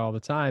communicated all the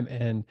time,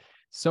 and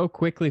so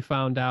quickly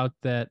found out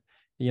that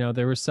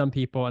there were some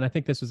people, and I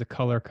think this was a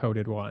color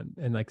coded one,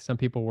 and like some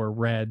people were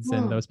reds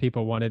and hmm, those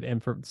people wanted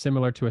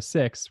similar to a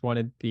six,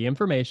 wanted the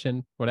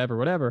information,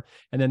 whatever,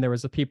 and then there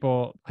was a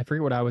people, I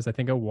forget what I was, I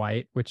think a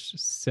white, which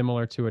is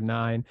similar to a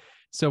 9.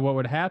 So what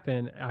would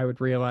happen, I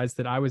would realize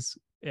that I was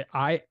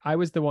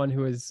the one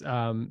who was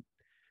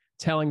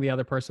telling the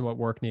other person what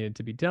work needed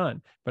to be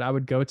done. But I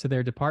would go to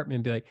their department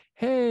and be like,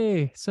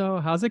 "Hey, so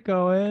how's it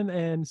going?"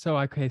 And so,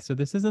 okay, so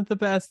this isn't the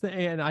best thing,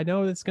 and I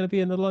know it's going to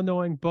be a little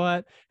annoying,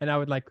 but, and I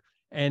would like,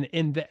 and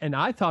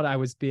I thought I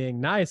was being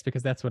nice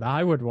because that's what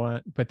I would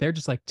want, but they're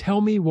just like,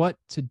 "Tell me what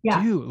to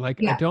Yeah. do. Like,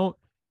 I Yeah. don't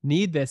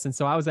need this." And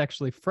so I was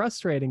actually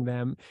frustrating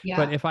them.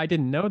 But Yeah. if I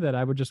didn't know that,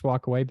 I would just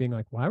walk away being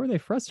like, "Why were they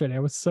frustrated? I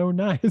was so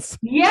nice."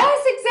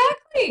 Yes,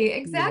 exactly, You know?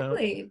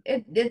 exactly.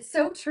 It's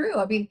so true.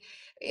 I mean,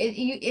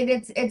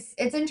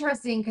 it's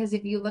interesting because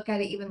if you look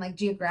at it even like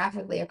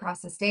geographically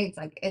across the states,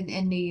 like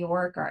in New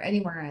York or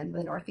anywhere in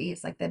the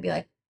Northeast, like they'd be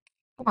like,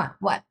 "Come on,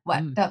 what?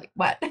 Mm, Tell me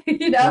what?"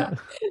 You know? yeah.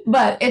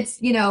 But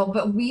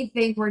but we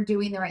think we're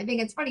doing the right thing.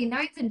 It's funny,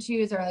 nines and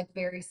twos are like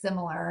very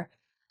similar.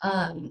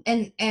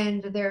 And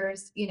they're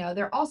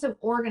also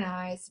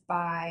organized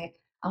by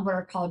what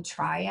are called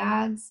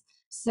triads.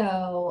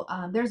 So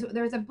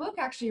there's a book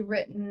actually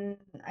written,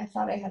 I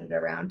thought I had it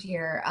around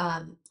here,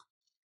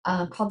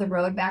 called The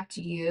Road Back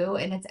to You,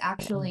 and it's Mm,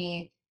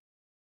 actually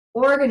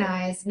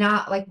organized,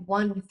 not like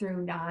 1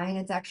 through 9,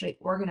 it's actually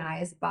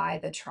organized by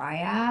the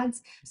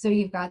triads. So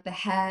you've got the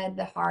head,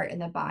 the heart,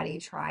 and the body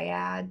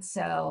triad.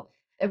 So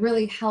it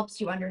really helps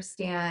you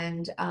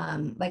understand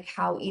like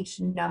how each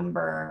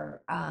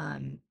number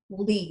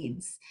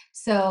leads.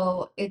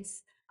 So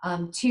it's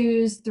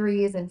twos,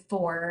 threes, and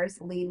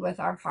fours lead with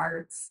our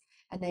hearts.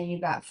 And then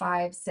you've got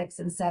five, six,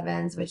 and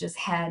sevens, which is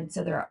head.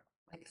 So they're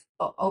like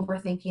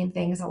overthinking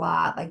things a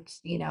lot, like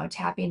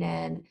tapping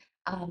in,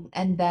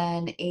 and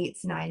then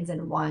eights, nines,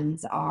 and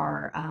ones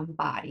are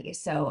body,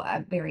 so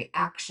very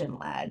action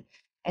led.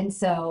 And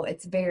so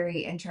it's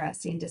very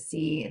interesting to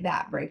see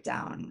that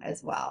breakdown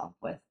as well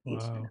with each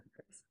of the wow. numbers.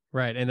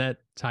 Right, and that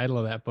title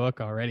of that book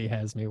already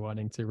has me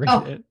wanting to read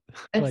Oh, it.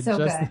 it's Like, so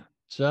just good.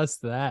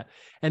 just that.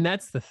 And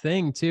that's the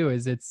thing too,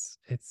 is it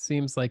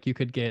seems like you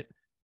could get,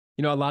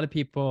 a lot of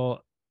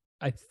people,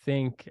 I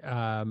think,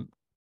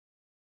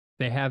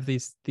 they have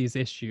these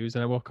issues,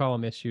 and I will call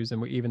them issues,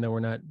 and even though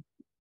we're not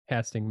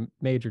casting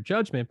major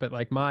judgment, but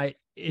like my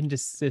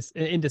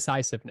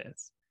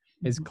indecisiveness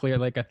is Mhm. clear,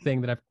 like a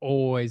thing that I've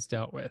always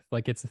dealt with.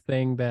 Like, it's a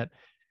thing that,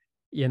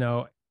 you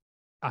know,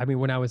 I mean,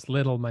 when I was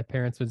little, my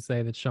parents would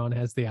say that Sean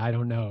has the I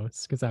don't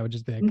knows because I would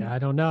just be like, I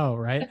don't know,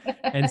 right?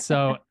 And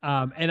so,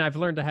 and I've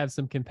learned to have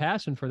some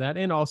compassion for that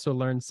and also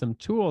learned some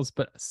tools.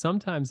 But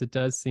sometimes it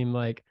does seem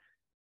like,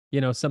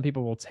 some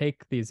people will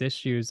take these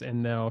issues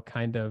and they'll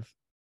kind of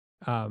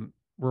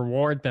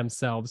reward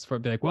themselves for,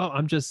 be like, well,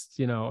 I'm just,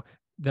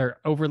 they're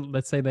over,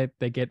 let's say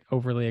they get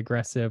overly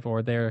aggressive,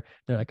 or they're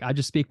like, I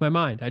just speak my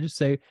mind. I just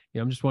say,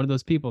 I'm just one of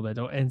those people that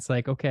don't, and it's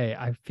like, okay,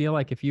 I feel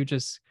like if you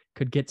just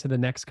could get to the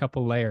next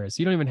couple layers,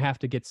 you don't even have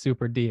to get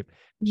super deep,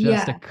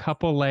 just a Yeah,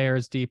 couple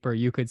layers deeper,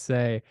 you could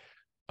say,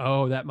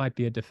 oh, that might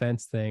be a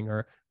defense thing,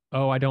 or,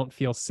 oh, I don't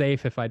feel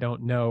safe if I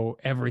don't know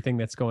everything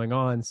that's going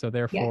on. So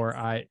therefore,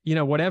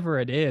 yes, whatever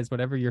it is,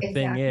 whatever your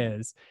thing exactly.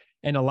 is.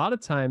 And a lot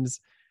of times,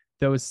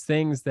 those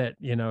things that,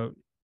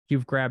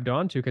 you've grabbed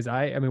onto, because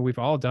I mean, we've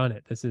all done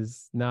it. This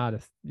is not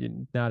a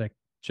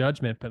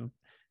judgment, but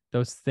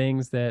those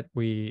things that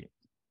we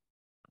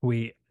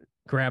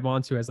grab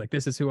onto as like,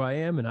 this is who I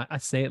am, and I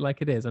say it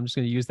like it is. I'm just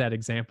going to use that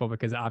example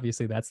because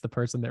obviously that's the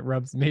person that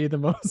rubs me the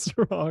most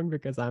wrong,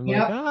 because I'm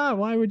like, Yep.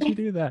 why would you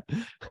do that?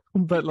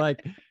 But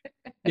like,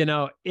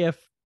 if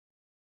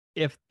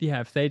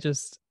they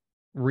just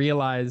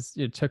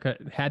realized,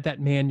 had that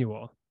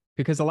manual,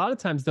 because a lot of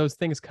times those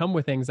things come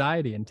with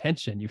anxiety and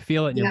tension, you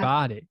feel it in your Yeah.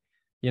 body,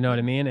 you know what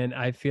I Yeah. mean? And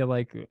I feel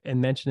like, and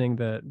mentioning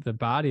the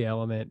body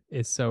element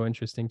is so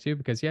interesting too,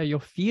 because yeah, you'll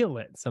feel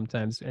it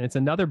sometimes, and it's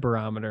another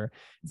barometer.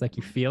 It's like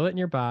you feel it in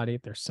your body,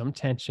 there's some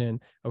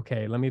tension.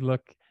 Okay, let me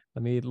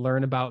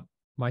learn about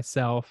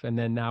myself, and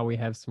then now we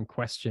have some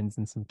questions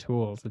and some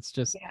tools.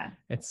 Yeah.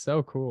 It's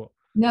so cool.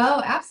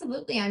 No,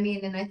 absolutely. I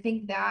mean, and I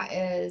think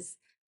that's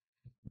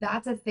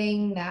a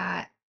thing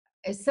that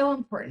is so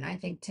important, I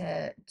think,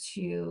 to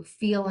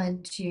feel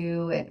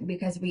into it,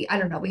 because I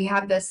don't know, we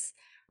have this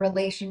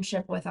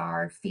relationship with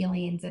our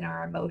feelings and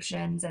our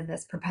emotions, and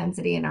this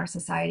propensity in our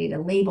society to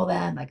label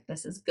them like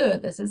this is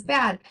good, this is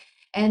bad,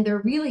 and they're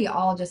really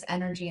all just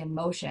energy and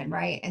motion,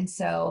 right? And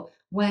so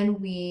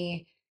when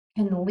we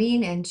can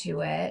lean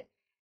into it,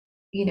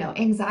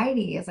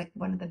 anxiety is like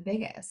one of the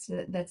biggest,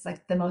 that's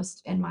like the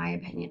most, in my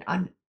opinion,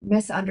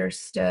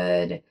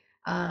 misunderstood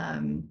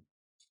um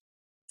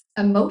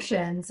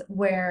emotions,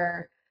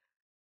 where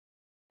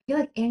I feel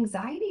like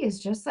anxiety is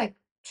just like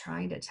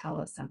trying to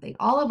tell us something.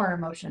 All of our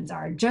emotions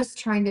are just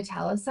trying to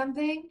tell us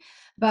something,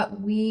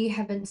 but we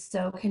have been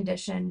so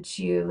conditioned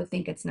to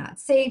think it's not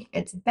safe,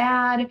 it's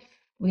bad.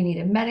 We need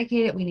to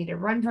medicate it, we need to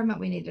run from it,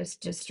 we need to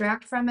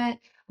distract from it.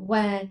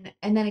 And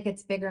then it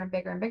gets bigger and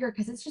bigger and bigger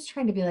because it's just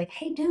trying to be like,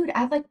 hey, dude,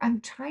 I'm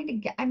trying to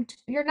get,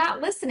 you're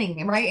not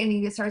listening, right?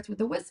 And it starts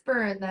with a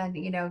whisper, and then,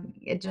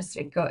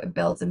 it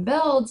builds and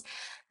builds,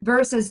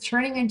 versus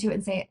turning into it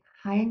and say,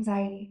 hi,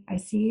 anxiety. I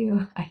see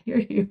you. I hear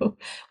you.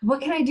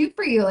 What can I do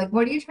for you? Like,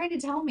 what are you trying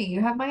to tell me? You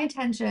have my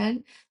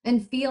attention,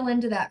 and feel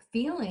into that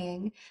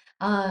feeling.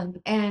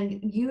 And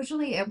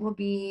usually it will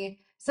be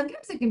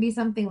sometimes it can be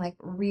something like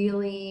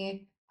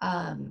really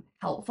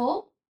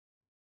helpful,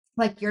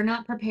 like you're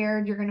not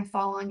prepared, you're gonna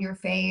fall on your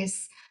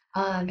face.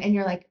 And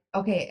you're like,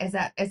 okay, is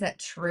that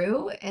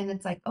true? And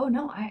it's like, oh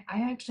no, I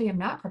actually am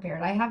not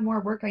prepared. I have more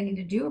work I need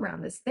to do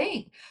around this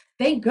thing.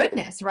 Thank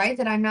goodness, right?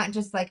 That I'm not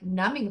just like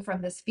numbing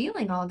from this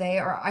feeling all day,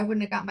 or I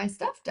wouldn't have got my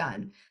stuff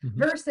done. Hmm.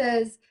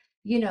 Versus,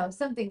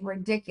 something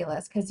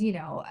ridiculous, because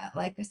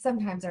like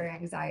sometimes our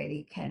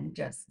anxiety can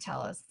just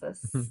tell us the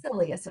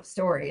silliest of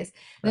stories.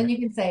 Then Right. you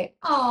can say,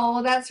 oh,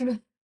 well, that's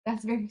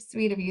very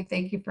sweet of you.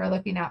 Thank you for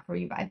looking out for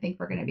me. But I think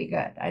we're going to be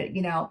good.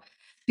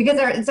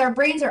 Because our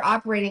brains are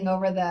operating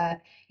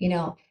over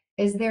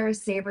is there a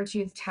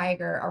saber-toothed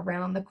tiger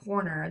around the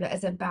corner that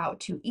is about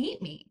to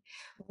eat me?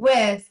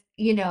 With,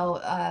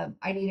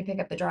 I need to pick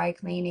up the dry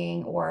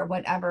cleaning, or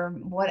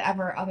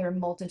whatever other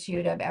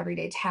multitude of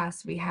everyday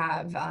tasks we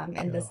have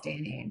in this Oh. day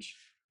and age.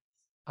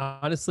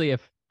 Honestly,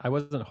 if I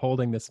wasn't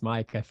holding this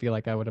mic, I feel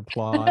like I would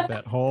applaud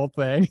that whole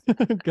thing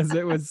because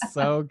it was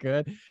so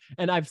good.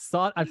 And I've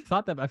thought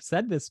that I've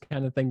said this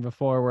kind of thing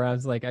before where I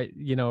was like,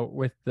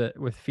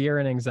 with fear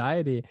and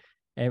anxiety,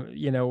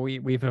 and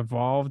we've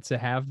evolved to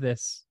have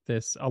this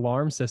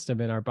alarm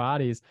system in our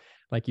bodies.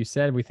 Like you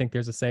said, we think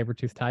there's a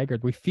saber-toothed tiger.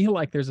 We feel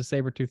like there's a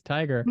saber-toothed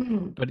tiger,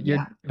 Mhm. but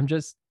Yeah. I'm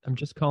just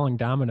calling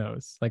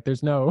dominoes. Like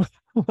there's no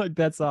like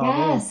that's all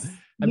it is. Yes.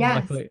 I mean,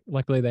 Yes.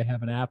 luckily they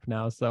have an app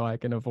now, so I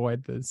can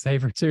avoid the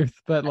saber tooth.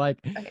 But like,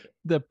 Right.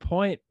 the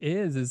point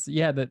is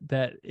yeah,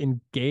 that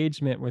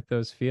engagement with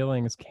those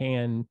feelings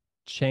can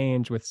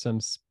change with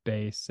some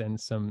space and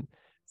some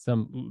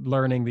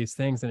learning these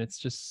things, and it's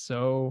just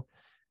so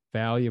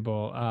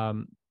valuable.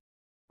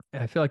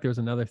 And I feel like there was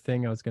another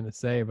thing I was going to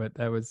say, but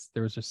there was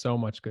just so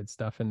much good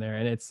stuff in there,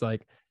 and it's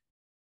like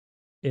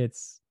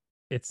it's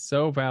it's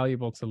so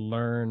valuable to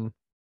learn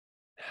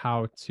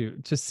how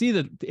to see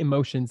the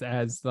emotions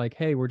as like,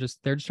 hey,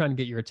 they're just trying to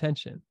get your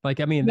attention. Like,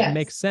 I mean, it Yes.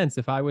 makes sense.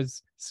 If I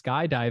was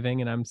skydiving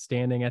and I'm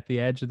standing at the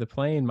edge of the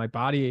plane, my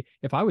body,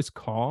 if I was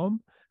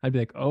calm, I'd be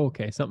like, oh,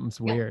 okay, something's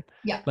Yeah. weird.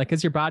 Yeah. Like,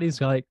 because your body's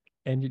like,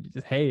 and you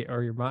just, hey,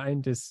 or your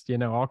mind just,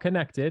 all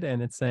connected,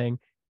 and it's saying,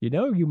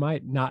 you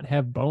might not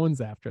have bones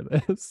after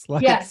this,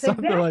 like Yes,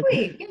 something like.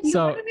 exactly. Yeah, you want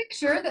So to make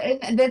sure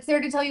that and that's there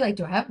to tell you, like,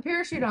 do I have a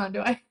parachute on?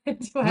 Do I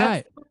do I have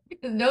right, somebody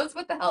that knows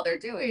what the hell they're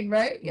doing,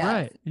 right? Yes,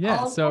 right, it's yeah.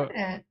 all So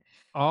important.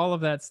 all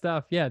of that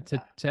stuff, yeah,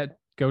 to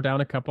go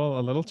down a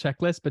little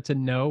checklist, but to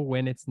know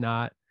when it's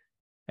not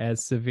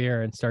as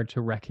severe and start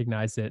to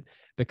recognize it,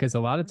 because a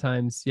lot of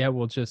times, yeah,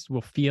 we'll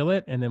feel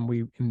it and then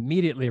we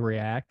immediately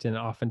react, and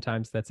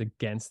oftentimes that's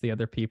against the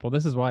other people.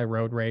 This is why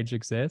road rage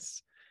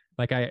exists.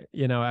 Like, I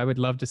would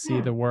love to see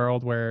Yeah. the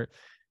world where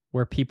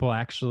people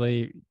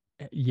actually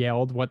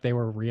yelled what they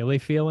were really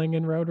feeling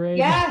in road rage.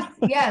 Yes,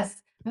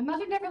 yes. My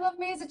mother never loved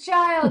me as a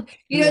child.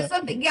 Yeah.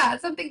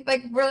 It's something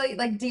like really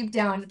like deep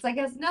down. It's like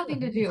has nothing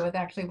to do with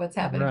actually what's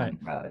happening on Right.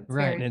 the road. It's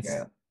Right. very And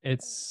true.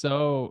 it's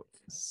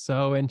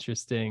so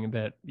interesting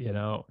that,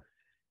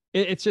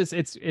 it's just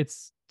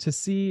it's to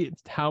see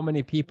how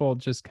many people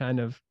just kind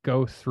of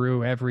go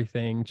through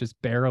everything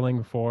just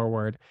barreling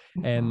forward.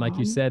 And like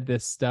you Mhm. said,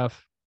 this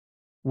stuff,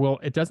 well,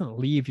 it doesn't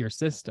leave your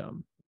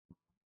system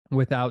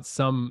without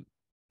some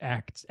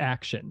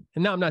action.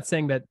 And now I'm not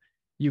saying that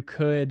you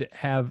could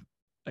have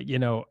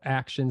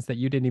actions that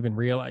you didn't even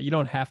realize. You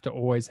don't have to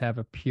always have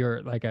a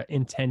pure like a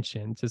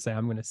intention to say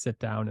I'm going to sit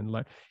down and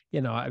learn.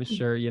 I'm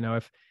sure,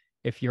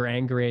 if you're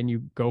angry and you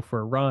go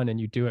for a run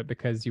and you do it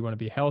because you want to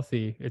be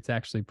healthy, it's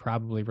actually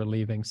probably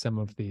relieving some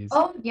of these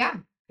Oh, yeah.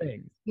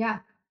 things. Yeah.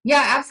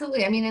 Yeah,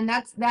 absolutely. I mean, and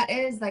that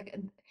is like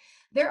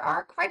there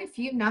are quite a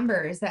few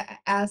numbers that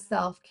as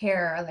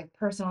self-care, like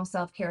personal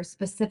self-care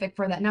specific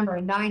for that number.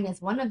 And 9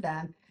 is one of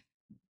them.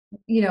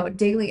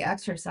 Daily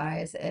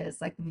exercise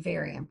is like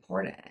very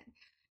important.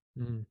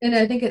 Mm, And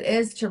I think it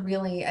is to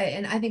really,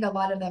 and I think a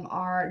lot of them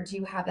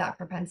do have that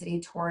propensity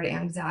toward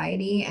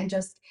anxiety and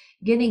just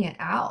getting it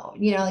out,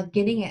 like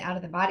getting mhm, it out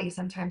of the body.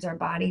 Sometimes our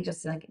body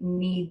just like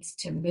needs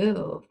to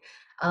move,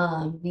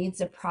 needs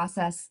to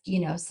process,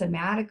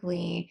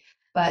 somatically.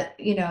 But,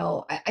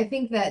 I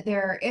think that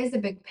there is a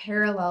big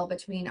parallel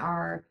between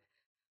our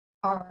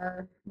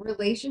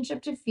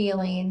relationship to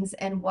feelings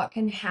and what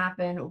can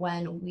happen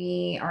when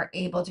we are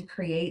able to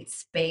create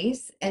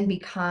space and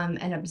become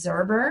an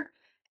observer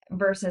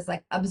versus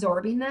like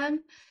absorbing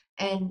them.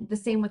 And the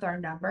same with our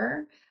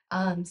number.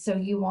 So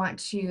you want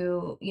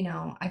to,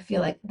 I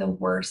feel like the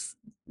worst,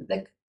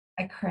 like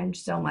I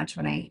cringe so much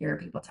when I hear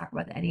people talk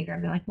about the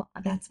Enneagram. They're like, well,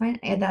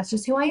 that's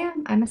just who I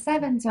am. I'm a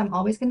 7, so I'm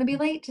always going to be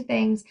late to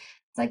things.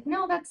 It's like,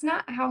 no, that's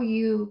not how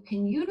you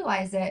can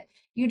utilize it.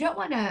 You don't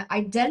want to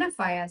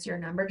identify as your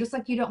number, just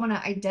like you don't want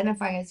to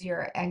identify as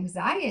your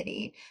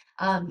anxiety.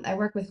 I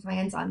work with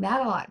clients on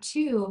that a lot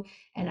too,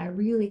 and I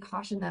really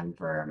caution them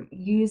for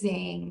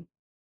using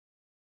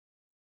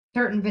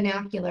certain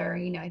vernacular.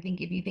 I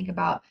think if you think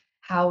about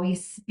how we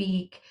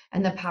speak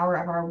and the power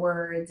of our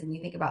words, and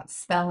you think about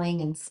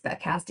spelling and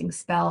casting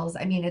spells,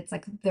 I mean, it's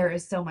like there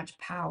is so much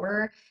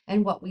power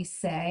in what we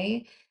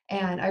say.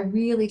 And I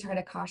really try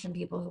to caution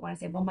people who want to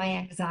say, well, my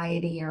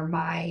anxiety or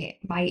my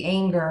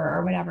anger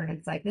or whatever. And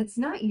it's like, it's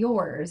not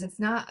yours. It's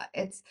not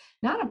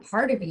a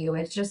part of you.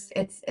 It's just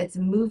it's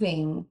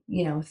moving,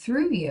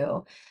 through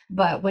you.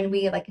 But when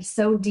we like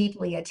so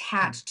deeply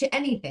attach to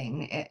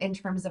anything in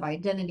terms of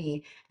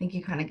identity, I think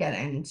you kind of get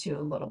into a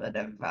little bit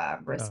of Oh,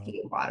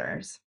 risky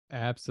waters.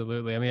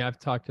 absolutely. I mean, I've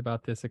talked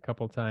about this a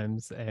couple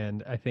times,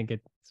 and I think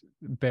it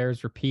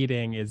bears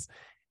repeating is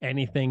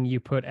anything you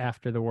put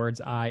after the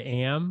words I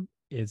am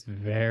is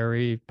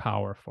very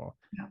powerful.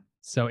 Yeah.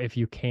 So if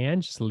you can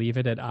just leave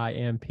it at I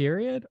am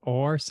period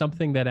or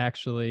something that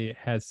actually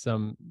has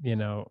some,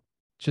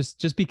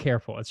 just be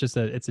careful.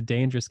 It's a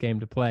dangerous game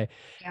to play.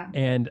 Yeah.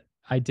 And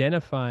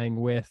identifying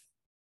with,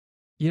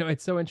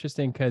 it's so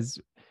interesting because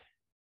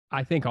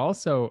I think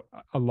also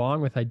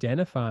along with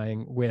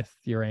identifying with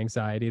your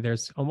anxiety,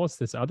 there's almost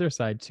this other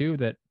side too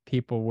that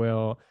people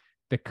will,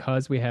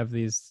 because we have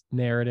these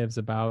narratives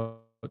about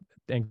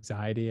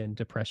anxiety and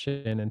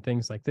depression and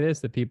things like this,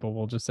 that people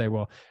will just say,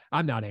 well,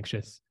 I'm not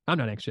anxious. I'm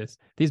not anxious.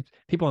 These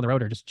people on the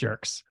road are just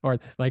jerks. Or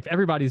like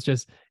everybody's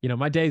just,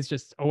 my day's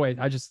just always,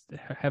 I just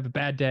have a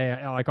bad day.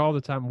 Like all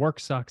the time, work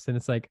sucks. And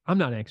it's like, I'm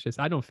not anxious.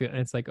 I don't feel, and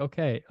it's like,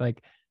 okay,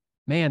 like,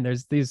 man,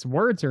 there's these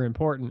words are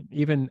important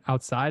even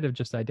outside of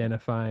just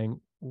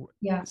identifying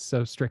Yeah.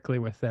 so strictly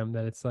with them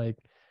that it's like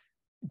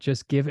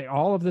just giving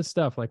all of this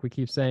stuff like we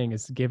keep saying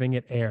is giving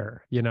it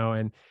air,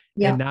 and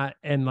Yeah. not,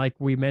 and like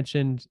we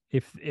mentioned,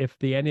 if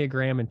the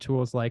enneagram and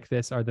tools like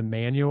this are the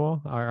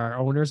manual, are our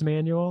owner's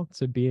manual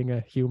to being a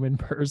human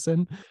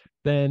person,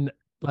 then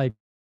like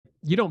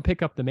you don't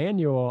pick up the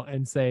manual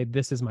and say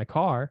this is my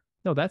car.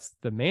 No, that's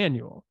the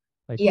manual.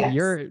 Like Yes.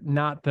 you're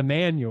not the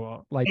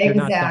manual, like you're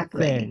not that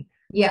thing. Exactly.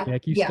 Yeah.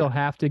 Like you Yeah. still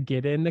have to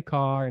get in the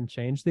car and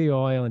change the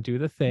oil and do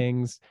the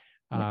things.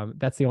 Yeah.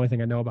 That's the only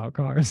thing I know about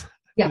cars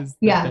Yeah. is that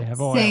they Yeah. have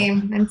oil.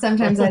 Same. And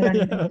sometimes I don't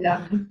even do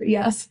that one. But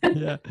yes.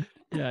 Yeah.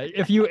 Yeah.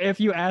 If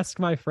you ask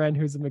my friend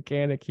who's a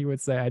mechanic, he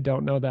would say I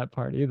don't know that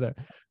part either.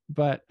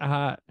 But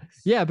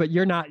yeah, but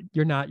you're not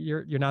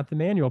the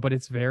manual, but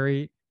it's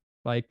very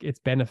like it's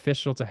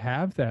beneficial to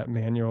have that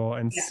manual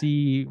and Yeah.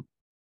 see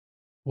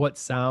what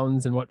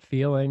sounds and what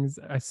feelings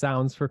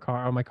sounds for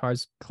car. Oh, my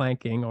car's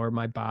clanking or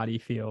my body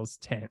feels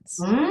tense.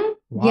 Mhm.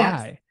 Yes.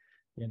 Why?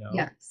 You know?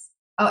 Yes.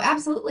 Oh,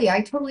 absolutely. I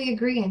totally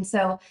agree. And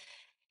so,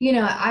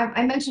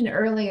 I mentioned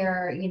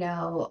earlier,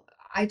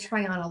 I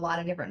try on a lot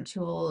of different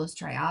tools,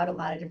 try out a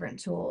lot of different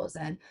tools,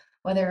 and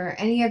whether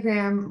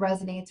Enneagram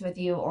resonates with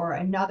you or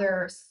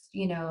another,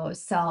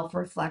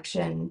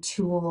 self-reflection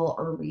tool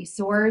or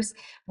resource,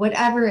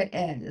 whatever it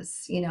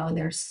is,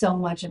 there's so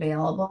much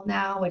available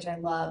now, which I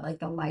love, like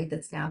the light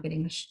that's now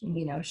getting,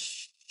 shined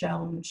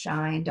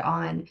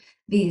on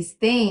these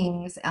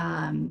things,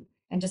 and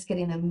just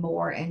getting them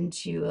more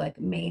into like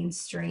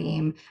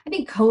mainstream. I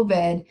think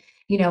COVID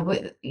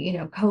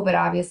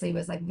obviously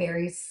was like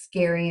very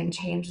scary and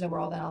changed the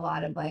world in a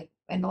lot of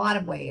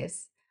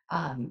ways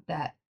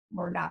that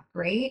were not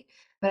great.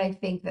 But I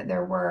think that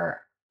there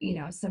were,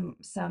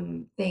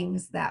 some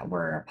things that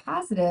were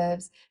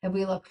positives if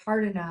we look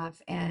hard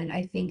enough. And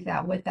I think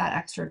that with that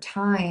extra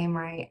time,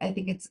 right, I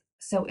think it's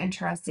so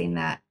interesting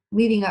that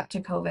leading up to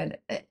COVID,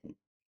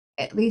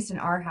 at least in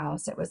our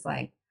house, it was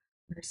like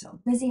we were so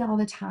busy all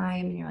the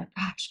time, and you're like,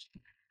 gosh,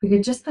 we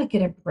could just like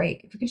get a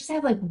break. If we could just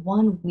have like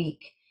 1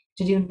 week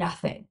to do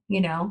nothing,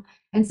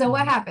 And so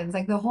what Mhm, happens?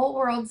 Like the whole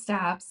world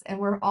stops, and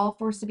we're all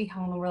forced to be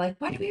home, and we're like,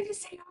 why do we have to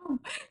stay home?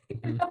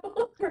 mhm.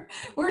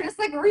 We're just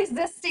like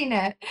resisting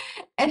it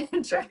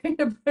and trying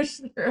to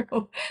push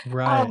through.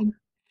 Right. Um,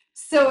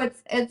 so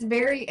it's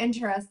very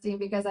interesting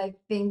because I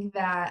think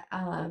that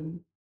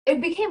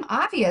it became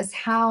obvious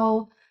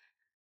how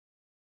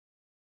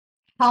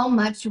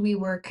much we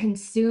were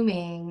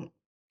consuming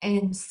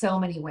in so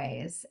many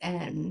ways,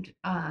 and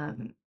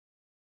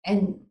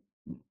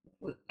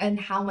and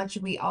how much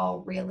we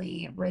all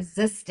really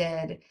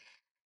resisted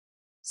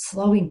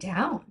slowing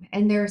down.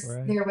 And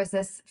Right. there was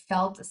this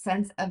felt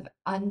sense of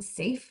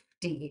unsafeness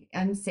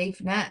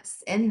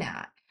in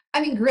that.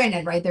 I mean,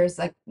 granted, right, there's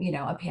like,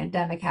 a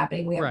pandemic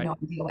happening. We have Right. no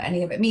idea what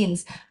any of it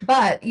means.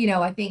 But,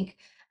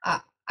 uh,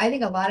 I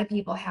think a lot of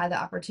people had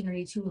the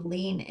opportunity to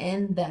lean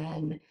in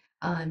then,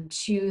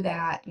 to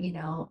that,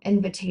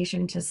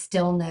 invitation to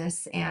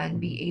stillness and Mhm.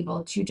 be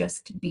able to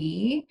just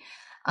be.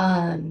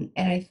 And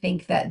I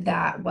think that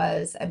that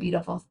was a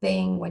beautiful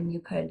thing when you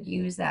could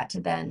use that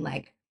to then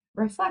like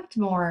reflect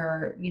more,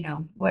 or,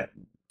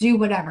 do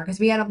whatever, because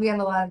we had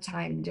a lot of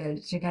time to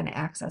kind of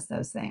access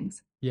those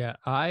things. Yeah,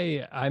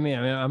 I mean,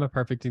 I'm a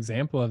perfect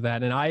example of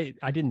that, and I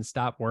didn't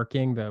stop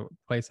working. The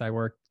place I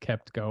worked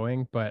kept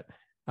going, but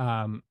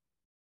um,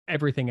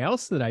 everything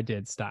else that I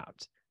did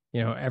stopped.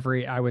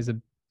 I was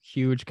a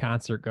huge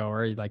concert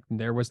goer. Like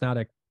there was not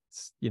a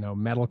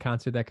metal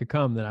concert that could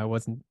come that I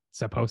wasn't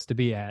supposed to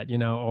be at.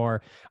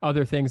 Or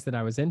other things that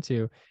I was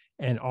into,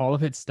 and all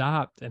of it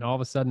stopped. And all of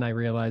a sudden, I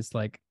realized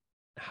like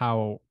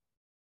how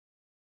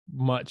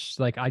much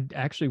like I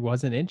actually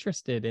wasn't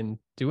interested in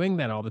doing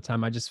that all the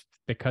time. I just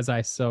because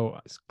I so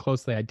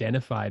closely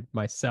identified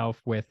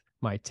myself with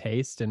my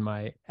taste and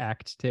my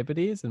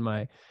activities and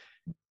my,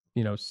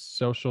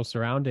 social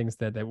surroundings,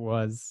 that it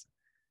was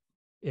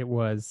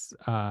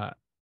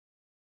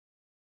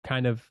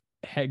kind of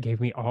gave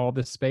me all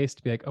the space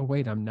to be like, oh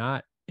wait, I'm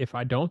not, if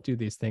I don't do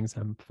these things,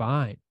 I'm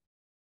fine.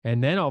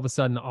 And then all of a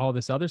sudden, all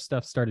this other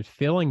stuff started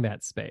filling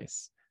that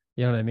space.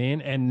 You know what I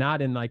mean? And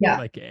not in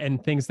Yeah.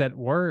 and things that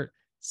were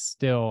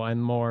still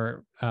and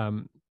more,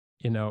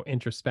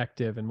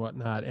 introspective and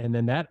whatnot. And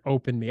then that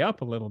opened me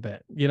up a little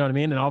bit. You know what I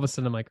mean? And all of a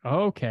sudden, I'm like,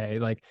 oh, okay,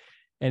 like,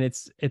 and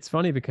it's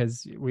funny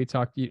because we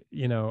talked,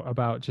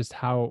 about just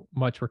how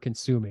much we're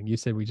consuming. You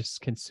said we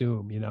just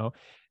consume,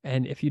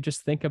 and if you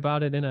just think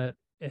about it in a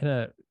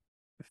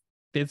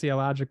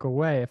physiological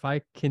way. If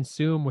I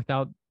consume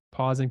without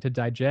pausing to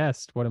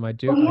digest, what am I Oh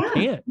doing? I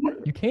yeah. can't. Yep.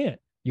 You can't.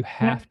 You Yep.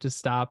 have to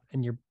stop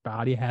and your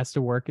body has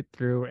to work it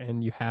through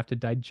and you have to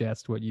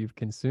digest what you've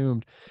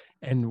consumed.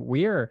 And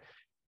we're,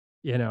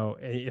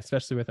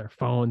 especially with our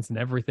phones and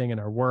everything and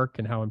our work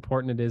and how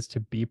important it is to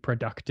be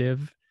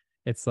productive.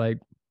 It's like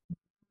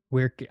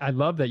I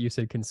love that you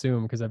said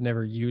consume because I've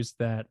never used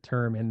that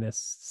term in this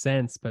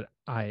sense, but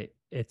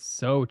it's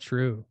so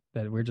true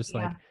that we're just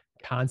Yeah. like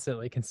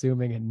constantly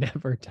consuming and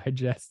never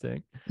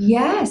digesting.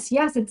 Yes,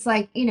 yes. It's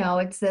like, we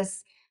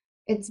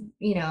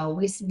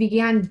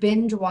began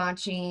binge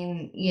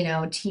watching,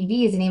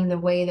 TVs, and even the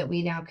way that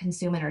we now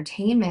consume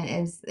entertainment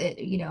is,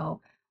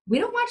 we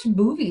don't watch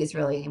movies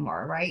really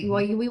anymore, right? Mhm,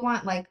 Well, we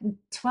want like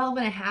 12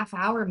 and a half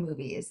hour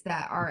movies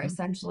that are mhm,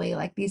 essentially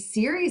like these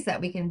series that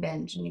we can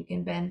binge, and you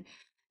can binge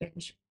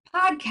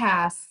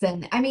podcasts,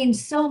 and I mean,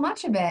 so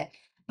much of it.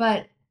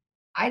 But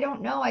I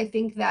don't know. I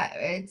think that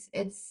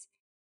it's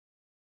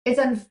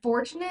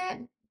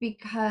unfortunate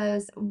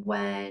because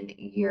when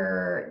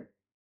you're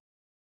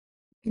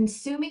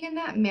consuming in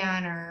that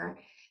manner,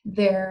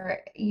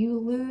 there you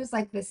lose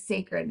like the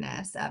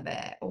sacredness of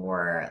it,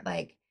 or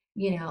like,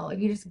 if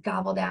you just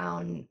gobble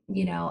down,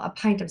 a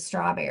pint of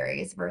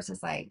strawberries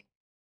versus like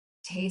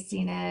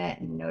tasting it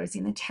and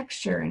noticing the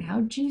texture and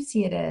how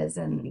juicy it is,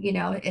 and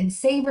and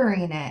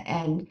savoring it.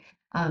 And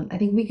I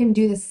think we can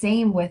do the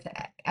same with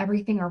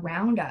everything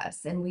around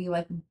us, and we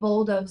like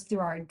bulldoze through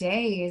our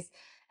days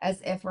as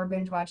if we're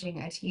binge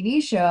watching a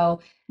TV show,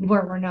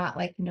 where we're not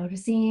like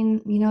noticing,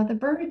 the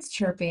birds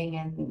chirping,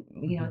 and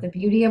mhm. the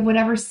beauty of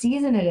whatever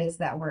season it is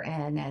that we're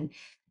in. And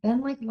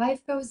then like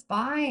life goes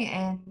by,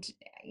 and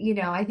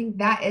I think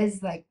that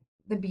is like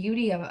the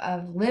beauty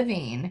of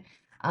living,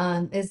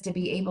 is to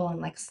be able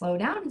and like slow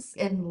down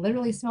and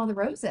literally smell the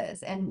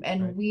roses. And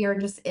Right. we are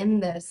just in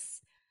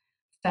this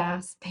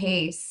fast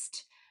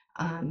paced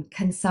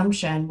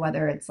consumption,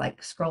 whether it's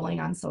like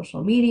scrolling on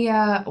social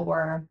media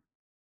or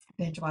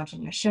binge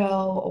watching a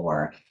show,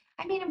 or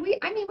I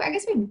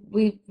guess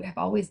we have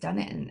always done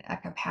it in a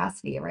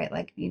capacity, right?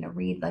 Like,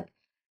 read like,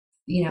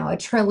 a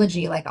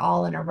trilogy like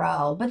all in a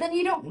row, but then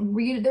you don't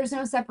read, there's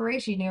no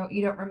separation,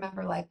 you don't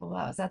remember like, well,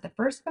 was that the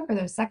first book or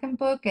the second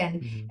book?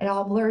 And Mhm. it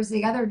all blurs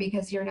together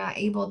because you're not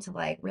able to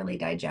like really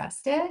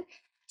digest it.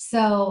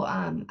 So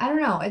I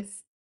don't know,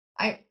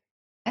 I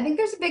I think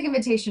there's a big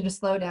invitation to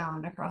slow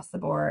down across the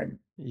board.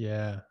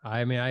 Yeah.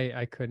 I mean,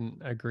 I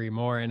couldn't agree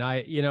more. And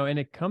and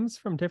it comes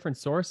from different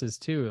sources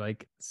too.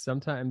 Like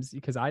sometimes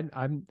because I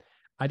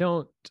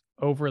don't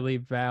overly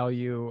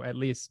value, at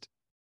least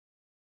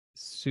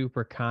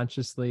super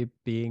consciously,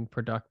 being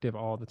productive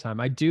all the time.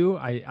 I do,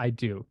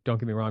 don't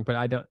get me wrong, but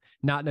I don't,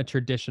 not in a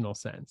traditional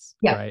sense,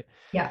 Yeah. right?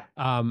 Yeah.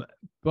 Um,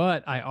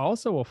 but I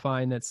also will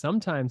find that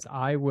sometimes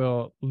I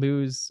will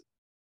lose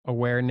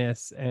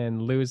awareness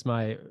and lose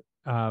my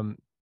um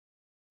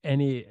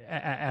any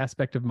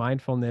aspect of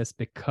mindfulness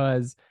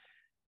because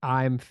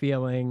I'm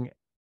feeling,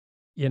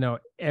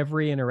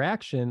 every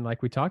interaction,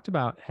 like we talked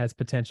about, has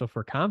potential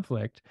for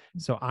conflict.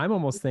 So I'm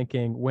almost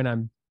thinking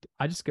when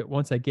I just get,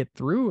 once I get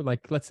through,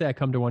 like, let's say I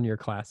come to one of your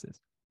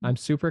classes, I'm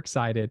super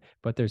excited,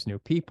 but there's new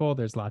people,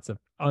 there's lots of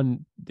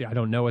I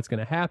don't know what's going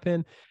to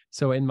happen.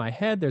 So in my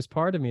head, there's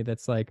part of me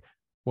that's like,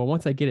 well,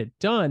 once I get it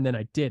done, then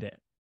I did it.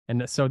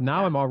 And so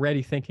now Yeah. I'm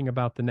already thinking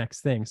about the next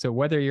thing. So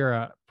whether you're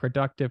a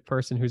productive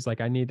person who's like,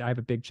 I have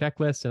a big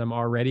checklist and I'm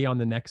already on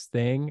the next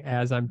thing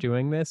as I'm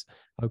doing this,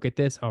 I'll get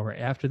this. Oh, right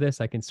after this,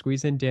 I can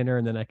squeeze in dinner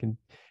and then I can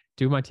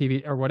do my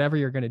TV or whatever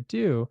you're going to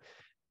do.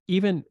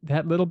 Even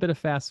that little bit of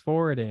fast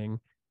forwarding,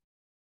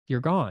 you're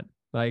gone.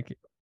 Like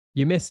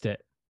you missed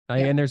it.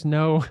 Like, Yeah. and there's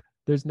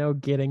no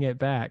getting it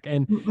back.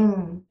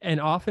 Mm-mm.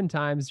 And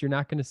oftentimes you're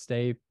not going to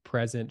stay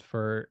present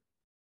for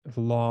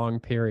long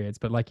periods.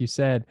 But like you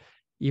said,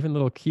 even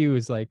little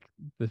cues like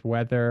the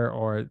weather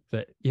or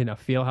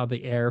feel how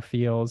the air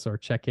feels or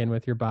check in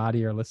with your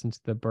body or listen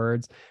to the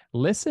birds.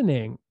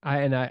 Listening,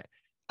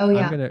 Oh I'm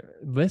yeah. gonna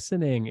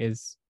listening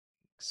is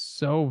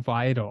so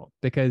vital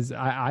because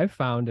I've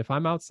found if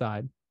I'm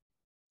outside,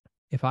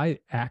 if I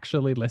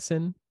actually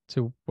listen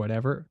to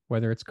whatever,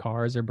 whether it's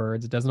cars or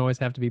birds, it doesn't always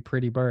have to be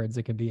pretty birds,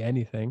 it can be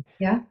anything.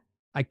 Yeah.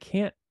 I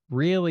can't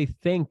really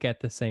think at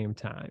the same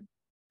time.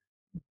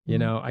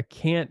 Mm. I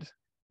can't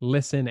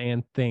listen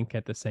and think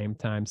at the same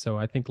time. So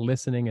I think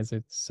listening is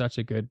such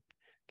a good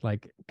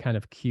like kind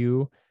of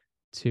cue.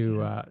 to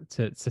Yeah.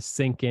 to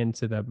sink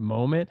into the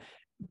moment.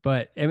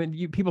 But I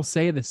mean, people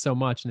say this so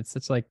much, and it's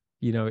such like,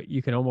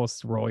 you can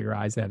almost roll your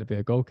eyes at it, be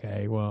like,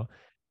 okay, well,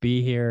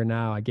 be here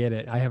now. I get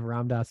it. I have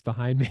Ramdas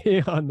behind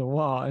me on the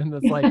wall, and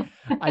it's like,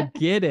 I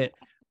get it.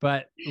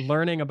 But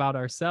learning about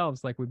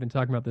ourselves, like we've been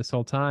talking about this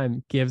whole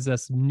time, gives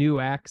us new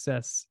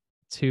access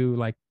to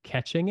like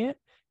catching it,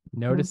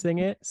 noticing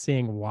Mhm. it,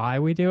 seeing why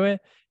we do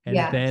it, and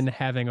Yes. then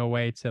having a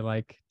way to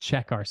like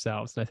check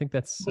ourselves. And I think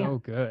that's Yeah. so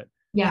good.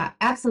 Yeah,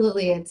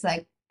 absolutely. It's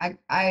like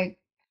I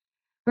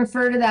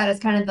refer to that as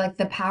kind of like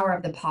the power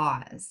of the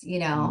pause, you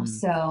know? Mm,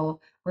 So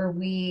where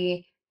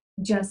we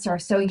just are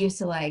so used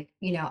to like,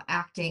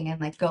 acting and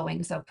like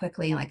going so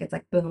quickly and like it's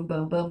like boom,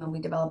 boom, boom. And we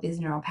develop these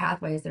neural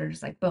pathways that are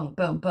just like boom,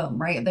 boom,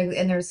 boom, right?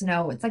 And there's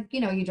no, it's like,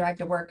 you drive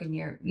to work and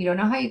you don't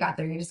know how you got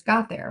there. You just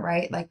got there,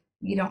 right? Like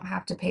you don't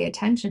have to pay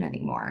attention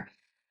anymore.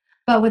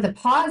 But what the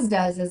pause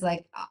does is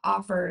like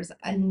offers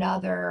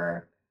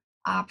another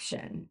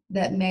option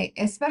that may,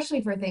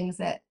 especially for things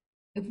that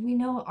if we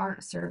know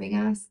aren't serving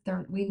us,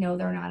 we know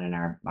they're not in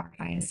our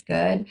highest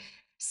good.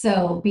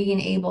 So being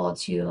able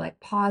to like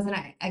pause, and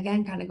I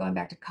again kind of going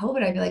back to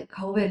COVID, I feel like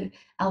COVID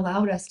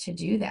allowed us to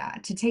do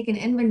that, to take an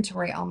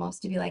inventory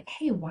almost to be like,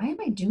 hey, why am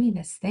I doing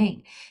this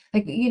thing?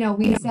 Like, we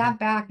mhm, sat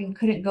back and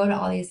couldn't go to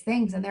all these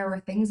things, and there were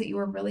things that you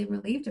were really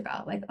relieved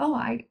about, like, oh,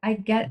 I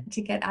get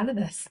to get out of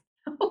this.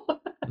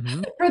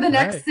 mhm. For the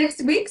next Right.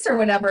 6 weeks or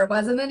whatever it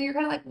was, and then you're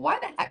kinda like, "Why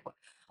the heck?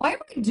 Why am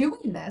I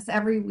doing this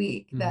every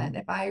week Mhm. then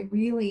if I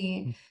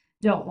really Mm,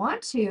 don't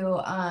want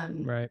to,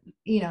 right.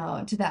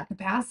 to that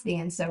capacity?"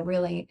 And so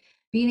really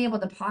being able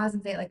to pause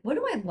and say, like, "What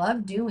do I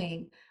love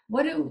doing?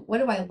 What do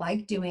I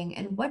like doing?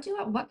 And what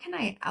can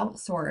I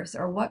outsource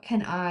or what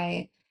can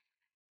I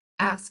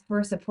ask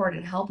for support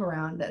and help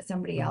around that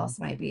somebody Mhm. else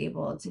might be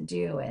able to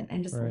do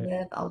and just Right.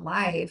 live a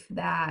life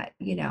that,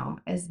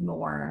 is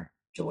more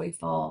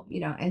joyful,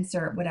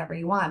 insert whatever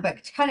you want.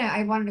 But kind of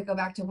I wanted to go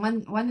back to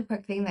one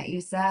quick thing that you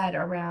said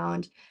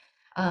around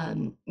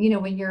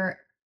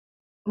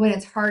when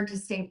it's hard to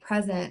stay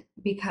present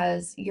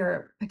because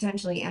you're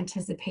potentially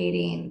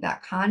anticipating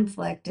that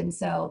conflict. And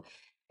so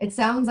it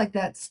sounds like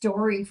that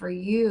story for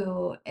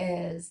you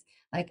is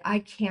like, I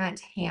can't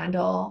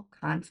handle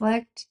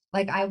conflict.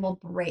 Like, I will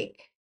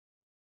break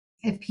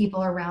if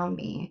people around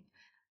me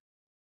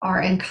are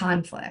in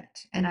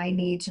conflict and I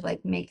need to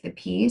like make the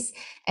peace.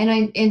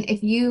 And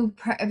if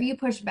you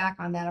push back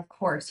on that, of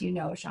course,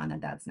 Sean,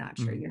 that that's not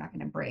true. Mhm. You're not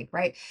going to break,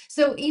 right?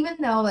 So even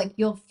though like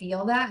you'll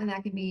feel that and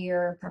that can be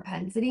your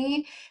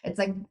propensity, it's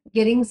like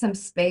getting some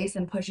space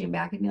and pushing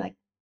back and be like,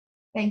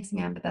 thanks,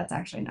 man, but that's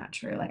actually not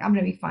true. Like I'm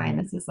going to be fine.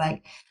 Right. This is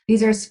like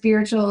these are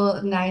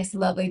spiritual, nice,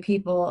 lovely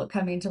people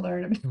coming to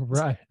learn about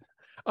Right.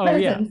 Oh,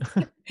 yeah.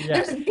 presence.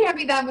 Yeah. There can't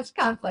be that much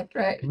conflict,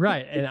 right?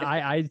 Right, and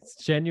I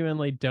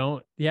genuinely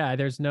don't, yeah,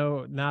 there's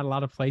not a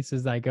lot of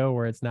places I go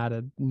where it's not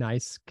a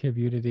nice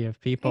community of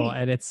people,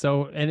 Right. and it's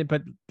so and it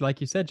but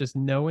like you said, just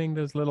knowing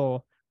those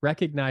little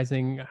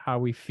recognizing how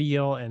we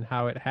feel and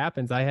how it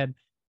happens, I had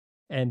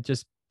and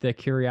just the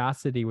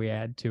curiosity we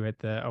add to it,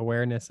 the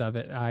awareness of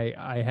it.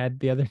 I had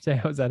the other day,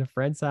 I was at a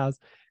friend's house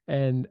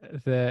and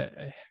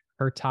the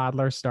her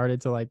toddler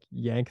started to like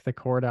yank the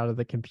cord out of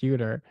the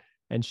computer,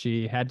 and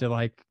she had to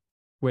like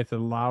with a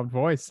loud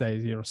voice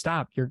say,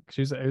 stop. It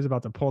was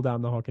about to pull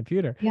down the whole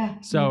computer. Yeah.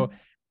 Yeah. So,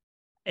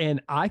 and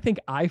I think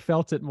I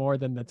felt it more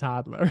than the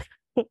toddler.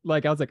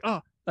 Like I was like, oh,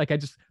 like I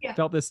just Yeah.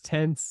 felt this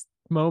tense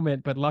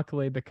moment, but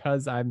luckily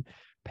because I'm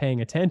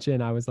paying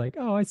attention, I was like,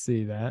 oh, I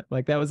see that.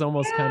 Like that was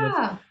almost kind of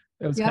Yeah.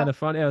 it was kind Yep. of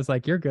funny. I was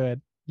like, "You're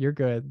good. You're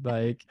good."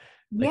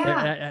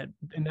 Yeah.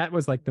 And that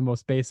was like the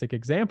most basic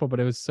example, but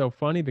it was so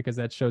funny because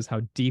that shows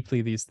how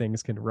deeply these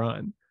things can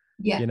run,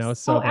 Yes.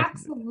 So Oh, like,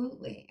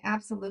 absolutely.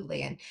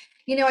 Absolutely. And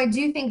I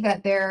do think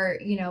that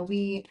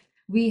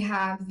we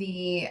have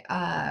the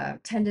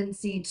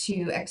tendency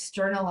to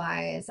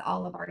externalize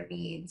all of our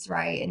needs,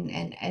 right?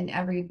 And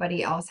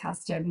everybody else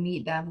has to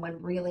meet them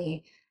when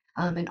really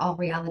in all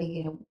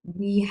reality,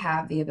 we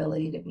have the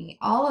ability to meet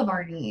all of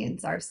our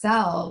needs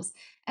ourselves.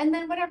 And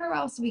then whatever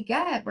else we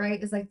get,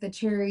 right, is like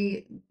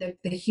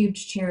the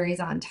huge cherries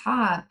on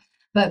top.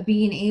 But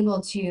being able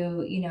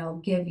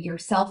to give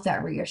yourself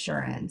that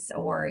reassurance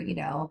or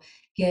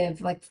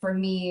give, like, for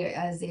me,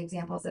 as the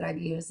examples that I've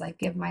used, like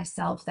give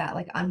myself that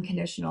like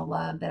unconditional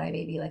love that I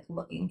may be like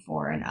looking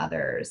for in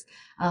others.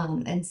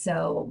 And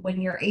so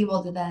when you're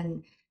able to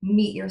then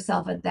meet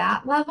yourself at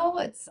that level,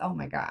 it's, oh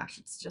my gosh,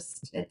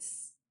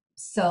 it's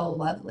so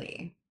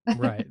lovely.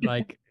 right,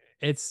 like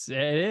it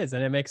is,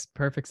 and it makes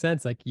perfect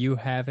sense. Like you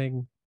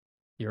having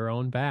your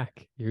own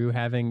back, you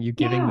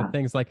giving the Yeah.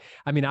 things like,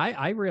 I mean,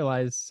 I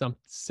realize some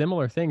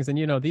similar things,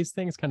 and these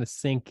things kind of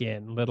sink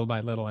in little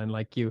by little, and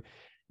like you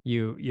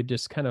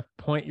just kind of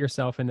point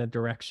yourself in the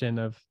direction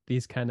of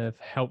these kind of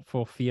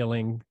helpful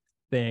feeling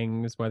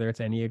things, whether it's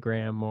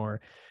enneagram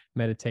or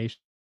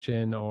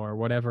meditation or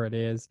whatever it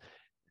is,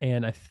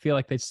 and I feel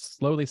like they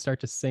slowly start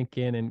to sink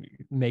in and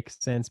make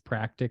sense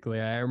practically.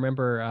 I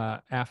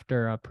remember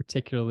after a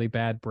particularly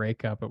bad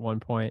breakup at one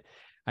point,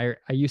 I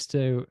used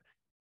to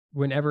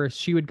whenever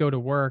she would go to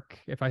work,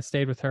 if I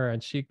stayed with her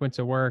and she went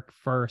to work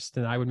first,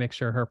 and I would make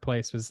sure her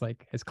place was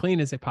like as clean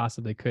as it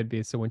possibly could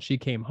be. So when she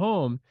came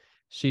home,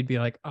 she'd be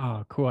like,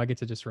 "Oh, cool. I get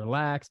to just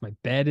relax. My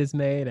bed is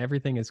made.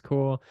 Everything is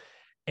cool."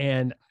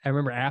 And I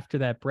remember after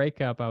that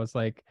breakup, I was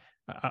like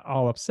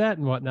all upset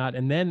and whatnot.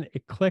 And then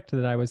it clicked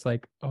that I was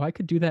like, oh, I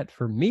could do that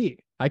for me.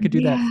 I could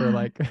do that for Yeah.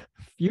 like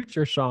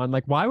future Sean.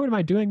 Like, why am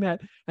I doing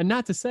that? And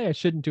not to say I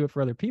shouldn't do it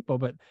for other people,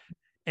 but,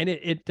 and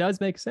it does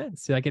make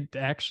sense. Like, it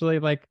actually,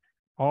 like,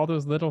 all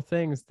those little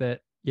things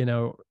that,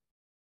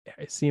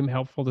 seem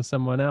helpful to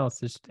someone else.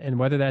 Just, and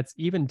whether that's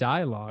even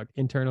dialogue,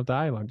 internal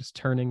dialogue, just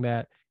turning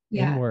that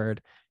Yeah.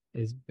 inward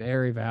is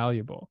very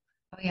valuable.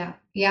 Oh yeah.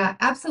 Yeah,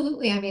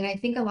 absolutely. I mean, I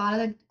think a lot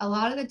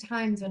of the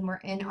times when we're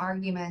in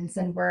arguments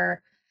and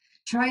we're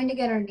trying to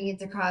get our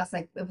needs across,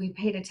 like if we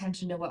paid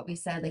attention to what we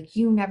said, like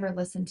you never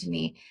listened to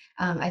me.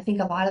 I think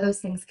a lot of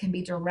those things can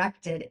be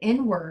directed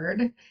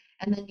inward.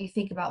 And then you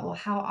think about, well,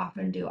 how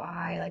often do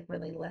I like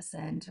really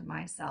listen to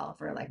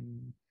myself or like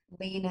Mm.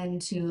 lean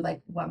into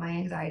like what my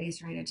anxiety is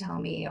trying to tell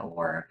me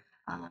or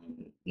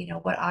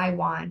what I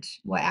want,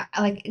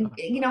 like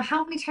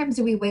how many times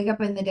do we wake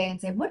up in the day and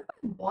say, what do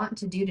I want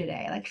to do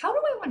today? Like how do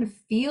I want to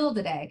feel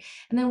today?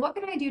 And then what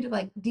can I do to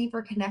like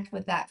deeper connect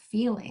with that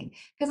feeling?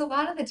 Because a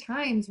lot of the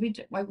times we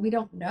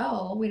don't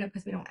know, we don't,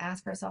 because we don't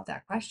ask ourselves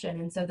that question.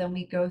 And so then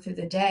we go through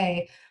the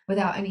day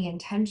without any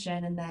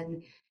intention, and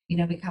then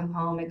we come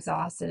home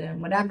exhausted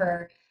and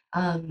whatever,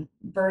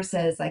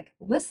 versus like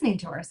listening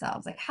to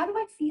ourselves. Like, how do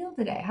I feel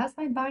today? How's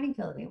my body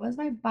feel today? What does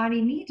my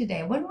body need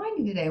today? What do I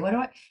need today? What do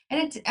I,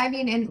 and I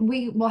mean, and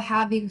we will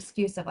have the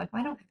excuse of like,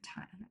 well, I don't have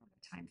time. I don't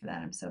have time for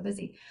that. I'm so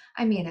busy.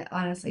 I mean, it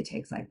honestly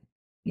takes like,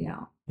 you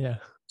know, Yeah.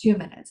 2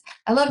 minutes.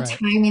 I love Right.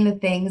 timing the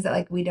things that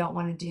like we don't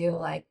want to do,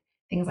 like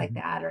things like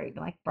Mhm. that, or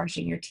even like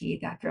brushing your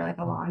teeth after like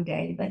a long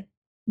day. But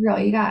girl,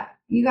 you got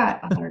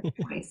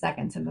 120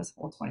 seconds in this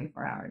whole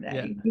 24-hour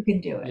Yeah. day. You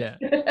can do Yeah.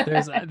 it.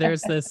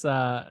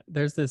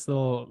 There's this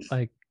little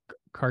like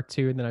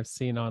cartoon that I've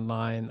seen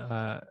online,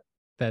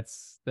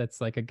 that's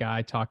like a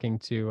guy talking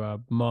to a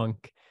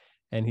monk,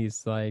 and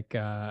he's like,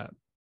 how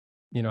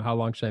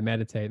long should I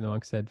meditate? And the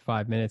monk said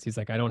 5 minutes. He's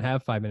like, I don't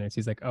have 5 minutes.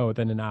 He's like, oh,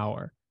 then an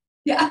hour.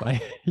 Yeah,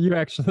 Like, you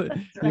actually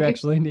that's you right.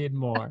 actually need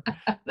more.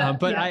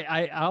 But Yeah.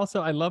 I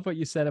also, I love what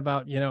you said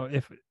about,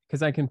 if,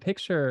 because I can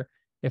picture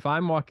if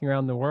I'm walking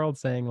around the world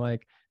saying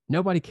like,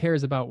 nobody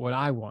cares about what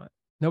I want.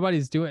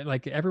 Nobody's doing,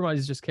 like,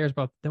 everybody's just cares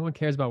about, no one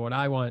cares about what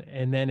I want.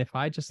 And then if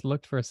I just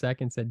looked for a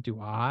second and said, do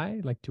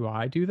I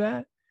do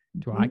that?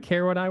 Do I Mhm.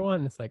 care what I want?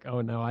 And it's like,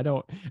 oh no, I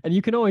don't. And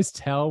you can always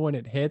tell when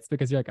it hits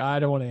because you're like, I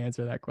don't want to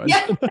answer that Yeah,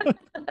 question.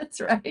 that's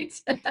right.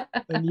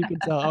 And you can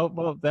tell, oh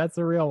well, that's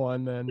a real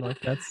one then. Like,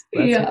 that's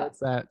where Yeah,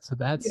 it's at. So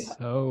that's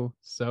yeah,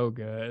 so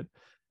good.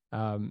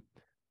 um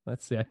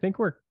let's see, I think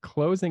we're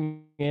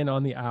closing in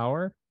on the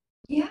hour.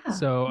 yeah.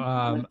 So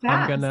That went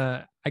I'm fast.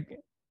 gonna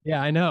yeah,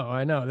 I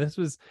know this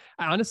was,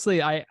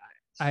 honestly, I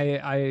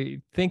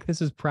think this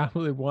is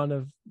probably one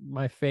of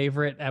my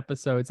favorite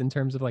episodes in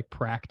terms of like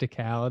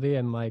practicality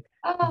and like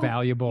Oh,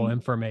 valuable thank you.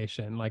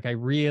 information. Like, I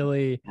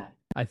really, Yeah.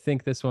 I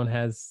think this one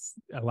has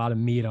a lot of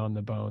meat on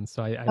the bone.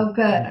 So Oh,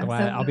 good. I'm I'm so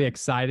glad, I'll be glad.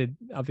 excited.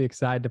 I'll be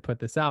excited to put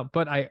this out.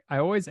 But I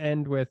always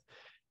end with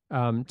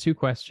two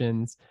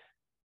questions.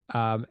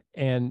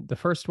 And the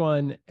first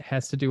one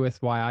has to do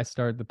with why I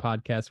started the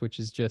podcast, which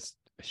is just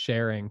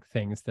sharing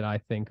things that I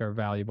think are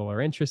valuable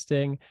or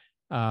interesting.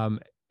 Um,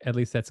 at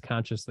least that's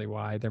consciously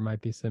why. There might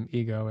be some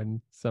ego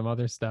and some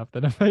other stuff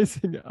that I'm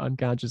facing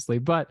unconsciously.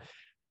 But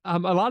a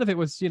lot of it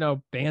was,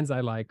 bands I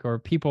like or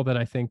people that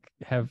I think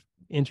have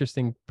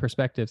interesting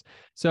perspectives.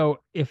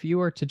 So if you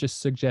were to just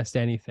suggest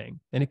anything,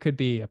 and it could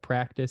be a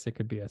practice, it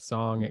could be a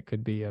song, it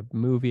could be a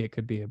movie, it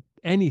could be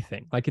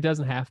anything. Like, it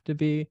doesn't have to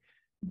be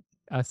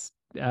a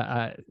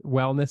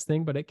wellness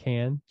thing, but it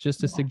can.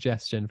 Just a Yeah.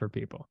 suggestion for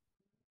people.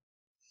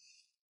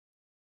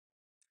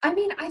 I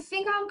mean, I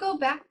think I'll go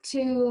back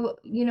to,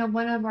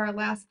 one of our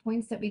last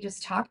points that we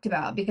just talked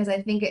about, because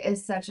I think it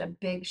is such a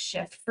big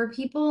shift for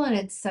people and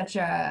it's such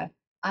a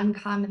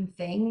uncommon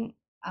thing.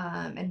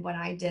 And when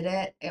I did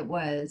it, it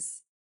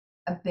was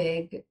a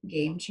big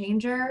game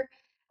changer.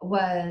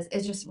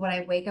 It's just when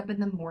I wake up in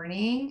the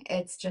morning,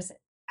 it's just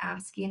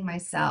asking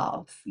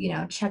myself,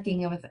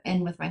 checking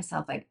in with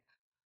myself, like,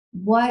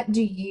 what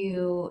do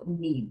you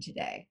need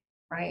today?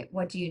 Right?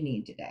 What do you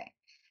need today?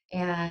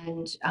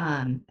 And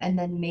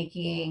then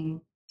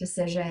making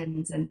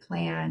decisions and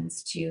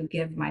plans to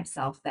give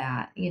myself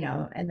that,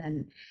 and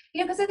then,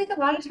 because I think a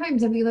lot of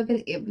times if you look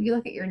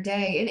at your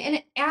day,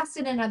 and asked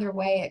in another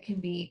way, it can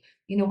be,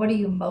 what are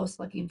you most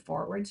looking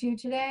forward to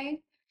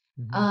today?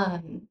 Mhm.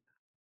 Um,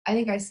 I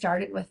think I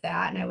started with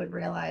that and I would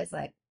realize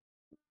like,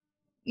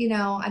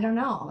 I don't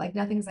know, like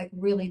nothing's like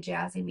really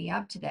jazzing me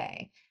up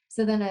today.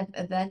 So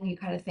then you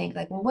kind of think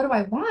like, well, what do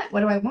I want?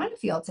 What do I want to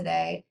feel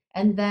today?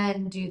 And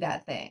then do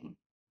that thing.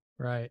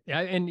 Right. Yeah,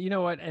 and you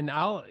know what? And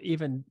I'll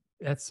even,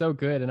 that's so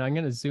good. And I'm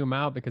going to zoom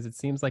out because it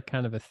seems like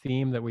kind of a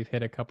theme that we've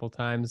hit a couple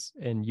times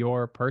in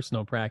your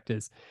personal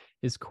practice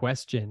is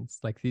questions.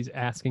 Like, these,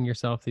 asking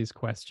yourself these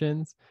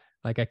questions.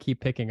 Like I keep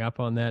picking up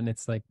on that, and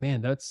it's like,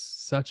 man, that's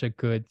such a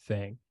good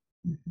thing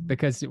Mhm.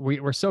 because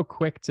we're so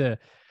quick to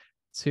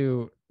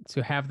to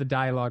have the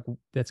dialogue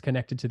that's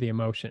connected to the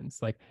emotions.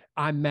 Like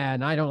I'm mad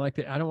and I don't like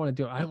it. I don't want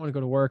to do it. I don't want to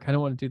go to work. I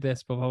don't want to do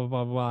this, blah, blah,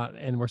 blah, blah, blah.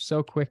 And we're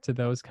so quick to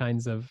those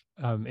kinds of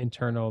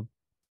internal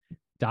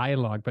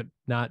dialogue, but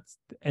not,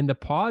 and the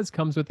pause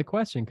comes with the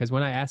question. Cause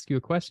when I ask you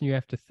a question, you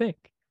have to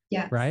think,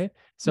 Yes. right?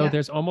 So Yeah.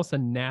 there's almost a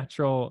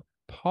natural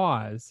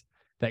pause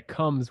that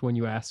comes when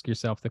you ask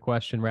yourself the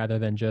question rather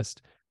than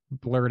just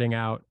blurting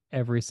out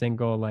every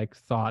single like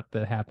thought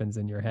that happens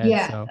in your head.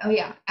 Yeah. So Oh,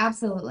 yeah.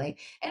 Absolutely.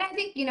 And I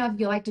think, if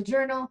you like to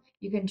journal,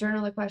 you can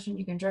journal the question,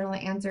 you can journal the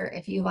answer.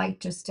 If you like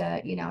just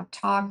to,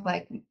 talk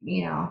like,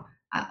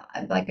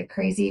 like a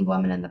crazy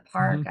woman in the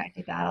park, mhm, I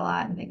do that a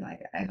lot and think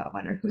like, I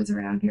wonder who's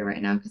around here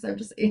right now because I'm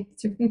just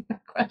answering my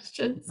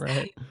questions.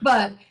 right.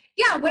 But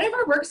yeah,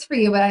 whatever works for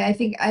you. But I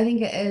think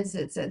it is,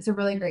 it's a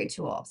really great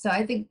tool. So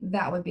I think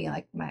that would be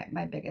like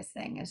my biggest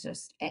thing is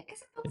just,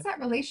 because it builds that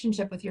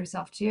relationship with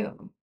yourself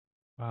too.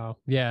 Wow.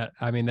 Yeah.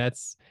 I mean,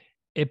 that's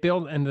it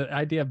build and the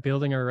idea of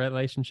building a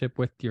relationship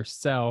with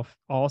yourself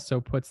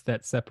also puts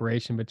that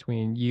separation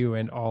between you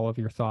and all of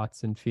your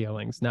thoughts and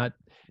feelings, not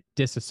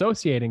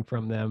disassociating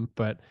from them,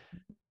 but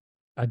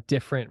a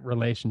different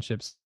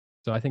relationships.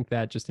 So I think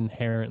that just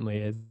inherently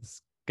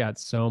is got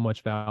so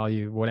much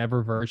value,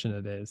 whatever version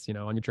it is,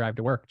 on your drive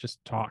to work,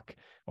 just talk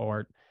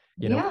or,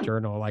 Yeah.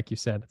 journal, like you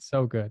said. It's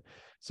so good.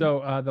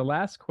 So the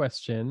last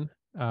question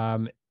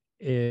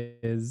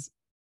is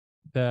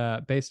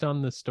the based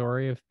on the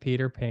story of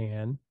Peter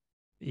Pan,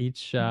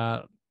 each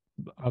of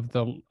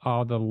the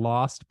all the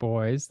lost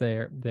boys,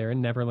 they're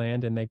in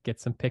Neverland and they get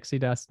some pixie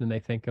dust and they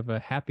think of a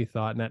happy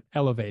thought and that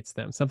elevates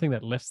them, something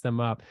that lifts them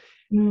up.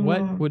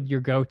 What Mm. would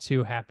your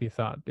go-to happy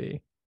thought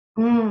be?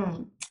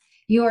 Mm.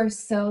 You are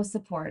so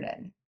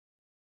supported.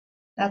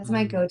 That's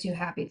my Mm, go-to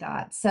happy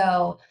thought.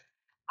 So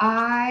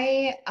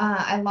I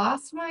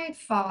lost my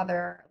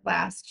father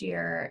last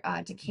year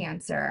to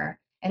cancer,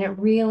 and it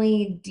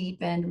really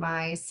deepened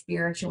my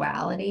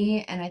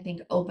spirituality and I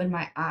think opened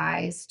my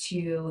eyes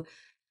to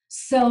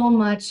so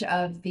much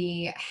of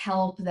the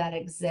help that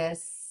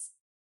exists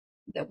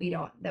that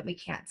we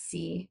can't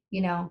see,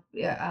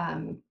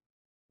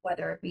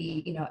 whether it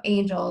be,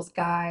 angels,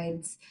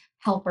 guides,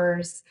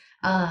 helpers.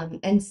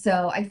 And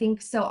so I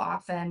think so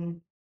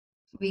often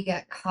we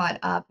get caught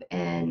up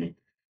in,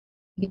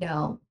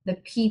 the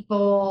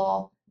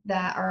people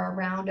that are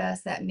around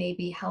us that may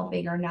be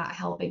helping or not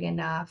helping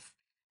enough.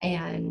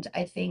 And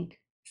I think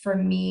for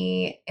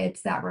me,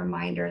 it's that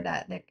reminder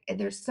that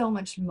there's so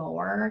much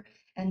more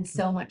and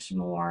so much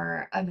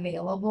more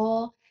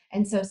available.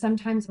 And so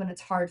sometimes when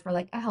it's hard for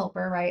like a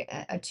helper, right,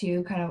 a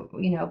two kind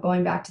of,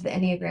 going back to the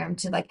Enneagram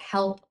to like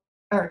help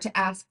or to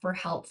ask for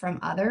help from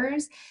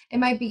others, it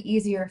might be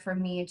easier for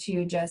me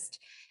to just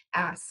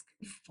ask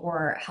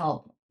for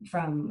help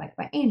from like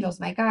my angels,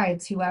 my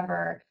guides,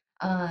 whoever,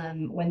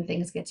 when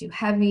things get too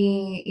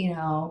heavy,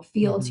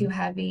 feel too mhm.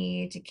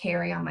 heavy to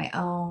carry on my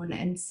own.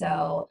 And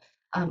so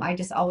I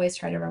just always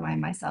try to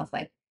remind myself,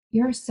 like,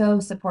 you're so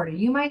supported.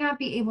 You might not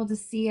be able to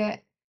see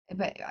it,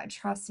 but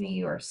trust me,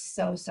 you are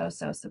so, so,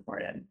 so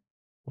supported.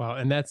 Wow,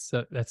 and that's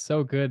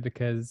so good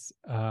because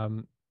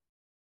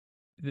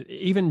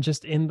even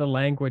just in the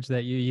language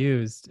that you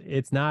used,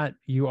 it's not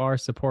you are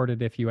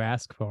supported if you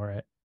ask for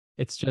it.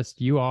 It's just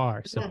you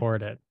are Mhm.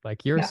 supported.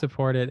 Like you're Yeah.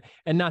 supported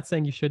and not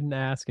saying you shouldn't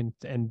ask and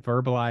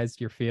verbalize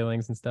your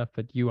feelings and stuff,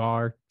 but you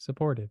are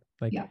supported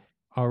like Yeah.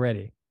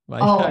 already.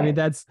 Like I mean Always.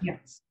 that's Yeah.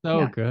 so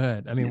Yeah.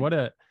 good. I mean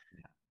Yeah.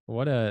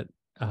 what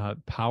a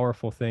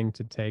powerful thing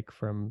to take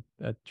from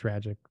a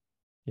tragic,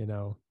 you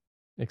know,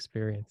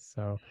 experience.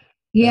 So that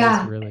is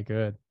Yeah. really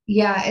good.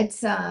 Yeah,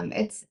 it's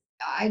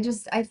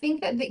I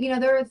think that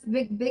there are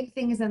big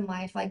things in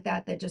life like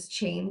that that just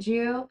change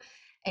you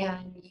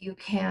and you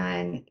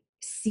can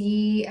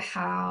see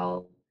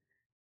how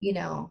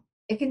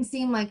it can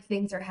seem like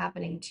things are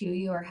happening to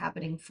you or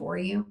happening for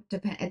you.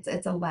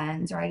 It's a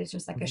lens, right? It's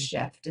just like a Mhm.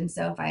 shift. And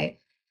so if I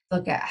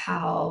look at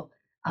how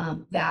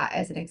that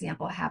as an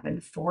example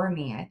happened for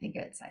me, I think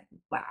it's like,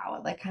 wow,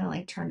 it like kind of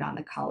like turned on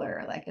the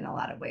color, like in a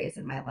lot of ways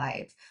in my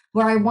life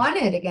where I Yeah.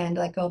 wanted again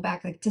to like go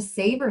back, like to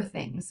savor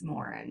things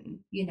more and,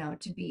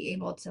 to be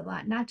able to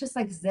not just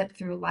like zip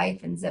through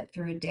life and zip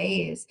through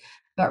days,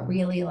 but Mhm.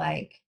 really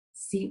like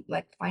see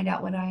like find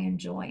out what I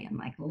enjoy and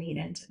like lean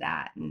into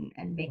that and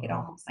make it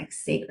Wow. almost like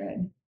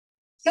sacred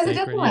because it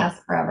doesn't Sacred. Yeah.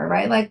 last forever,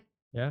 right? Like,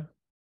 Yeah.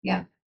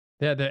 yeah,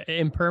 Yeah, the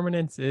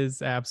impermanence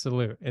is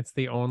absolute. It's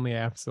the only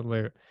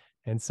absolute.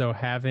 And so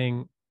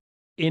having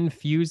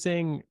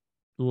infusing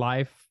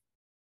life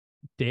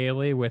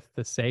daily with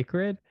the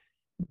sacred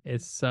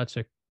is such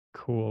a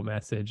cool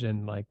message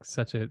and like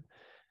such a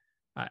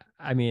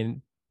I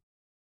mean,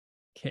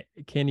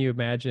 can you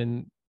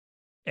imagine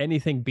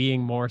anything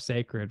being more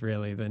sacred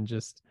really than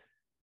just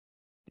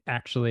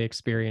actually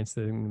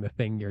experiencing the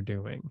thing you're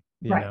doing,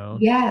 you right. know?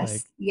 Yes,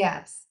 Like,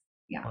 yes,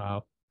 yeah.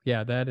 wow.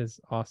 Yeah, that is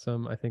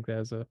awesome. I think that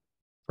is a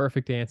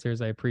perfect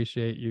answers. I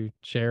appreciate you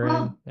sharing.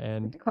 Well,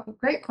 And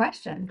great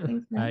question.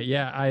 Thanks for asking.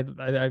 yeah,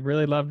 I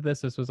really loved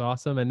this. This was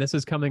awesome. And this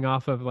was coming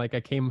off of like I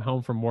came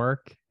home from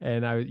work,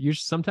 and I usually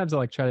sometimes I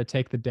like try to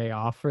take the day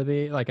off for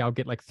the like I'll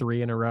get like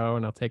 3 in a row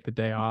and I'll take the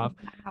day off.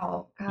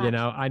 Wow, You gosh.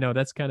 know, I know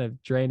that's kind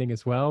of draining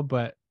as well,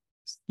 but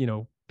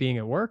being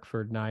at work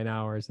for 9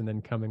 hours and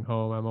then coming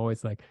home, I'm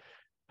always like,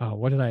 oh,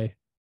 what did I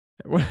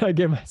what did I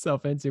get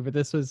myself into? But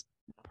this was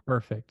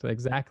perfect,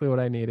 exactly what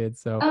I needed.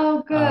 So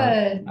Oh,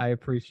 good. I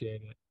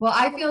appreciate it. Well,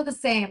 I feel the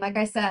same. Like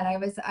I said,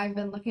 I've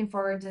been looking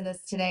forward to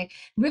this today.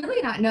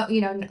 Really not know,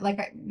 like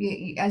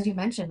as you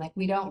mentioned, like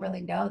we don't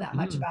really know that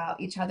much Mm. about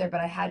each other,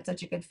 but I had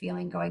such a good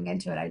feeling going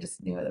into it. I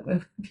just knew that it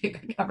would be a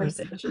good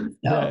conversation.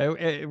 Yeah, So,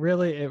 it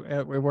really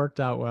it worked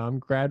out well. I'm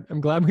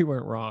glad we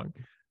weren't wrong.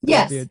 Maybe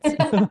yes, it's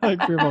like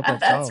people think,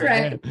 that's oh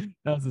man, right.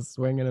 that was a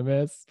swing and a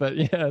miss. But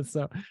yeah,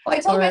 so Well, I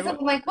all told right. myself,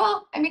 I'm like,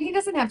 well, I mean, he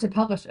doesn't have to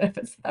publish it if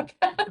it's not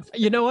bad.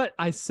 You know what?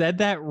 I said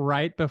that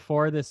right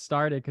before this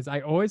started because I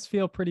always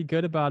feel pretty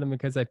good about him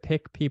because I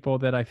pick people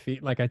that I feel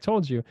like I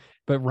told you.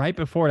 But right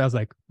before it, I was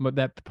like,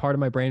 that part of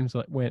my brain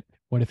went,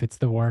 what if it's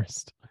the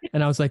worst?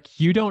 And I was like,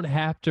 you don't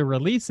have to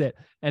release it.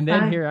 And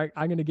then Fine. here,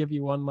 I'm going to give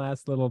you one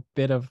last little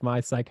bit of my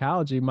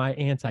psychology. My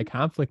anti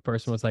conflict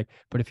person was like,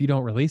 but if you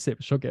don't release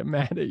it, she'll get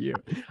mad at you.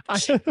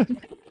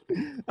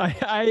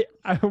 I,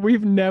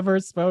 we've never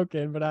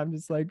spoken, but I'm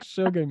just like,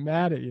 she'll get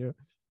mad at you.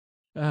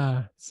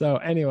 So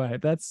anyway,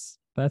 that's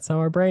how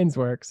our brains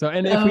work. So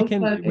and if So we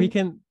funny.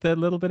 can the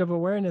little bit of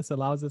awareness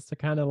allows us to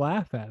kind of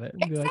laugh at it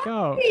and be like,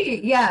 oh, Exactly.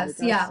 like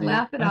Yes. I Yeah. see,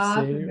 Laugh it I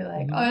off see. and be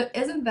like, Mhm. oh,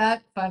 isn't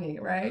that funny?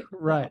 Right.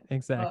 Right, So,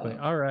 exactly.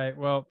 uh, All right.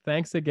 Well,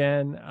 thanks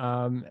again.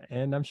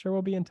 And I'm sure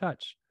we'll be in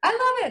touch. I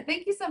love it.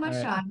 Thank you so All much,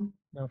 right. Sean.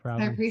 No I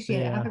problem. appreciate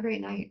See it. Have ya. a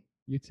great night.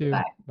 You Bye. too.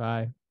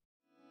 Bye.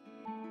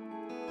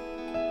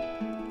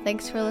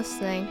 Thanks for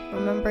listening.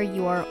 Remember,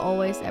 you are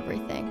always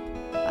everything.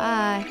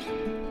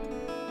 Bye.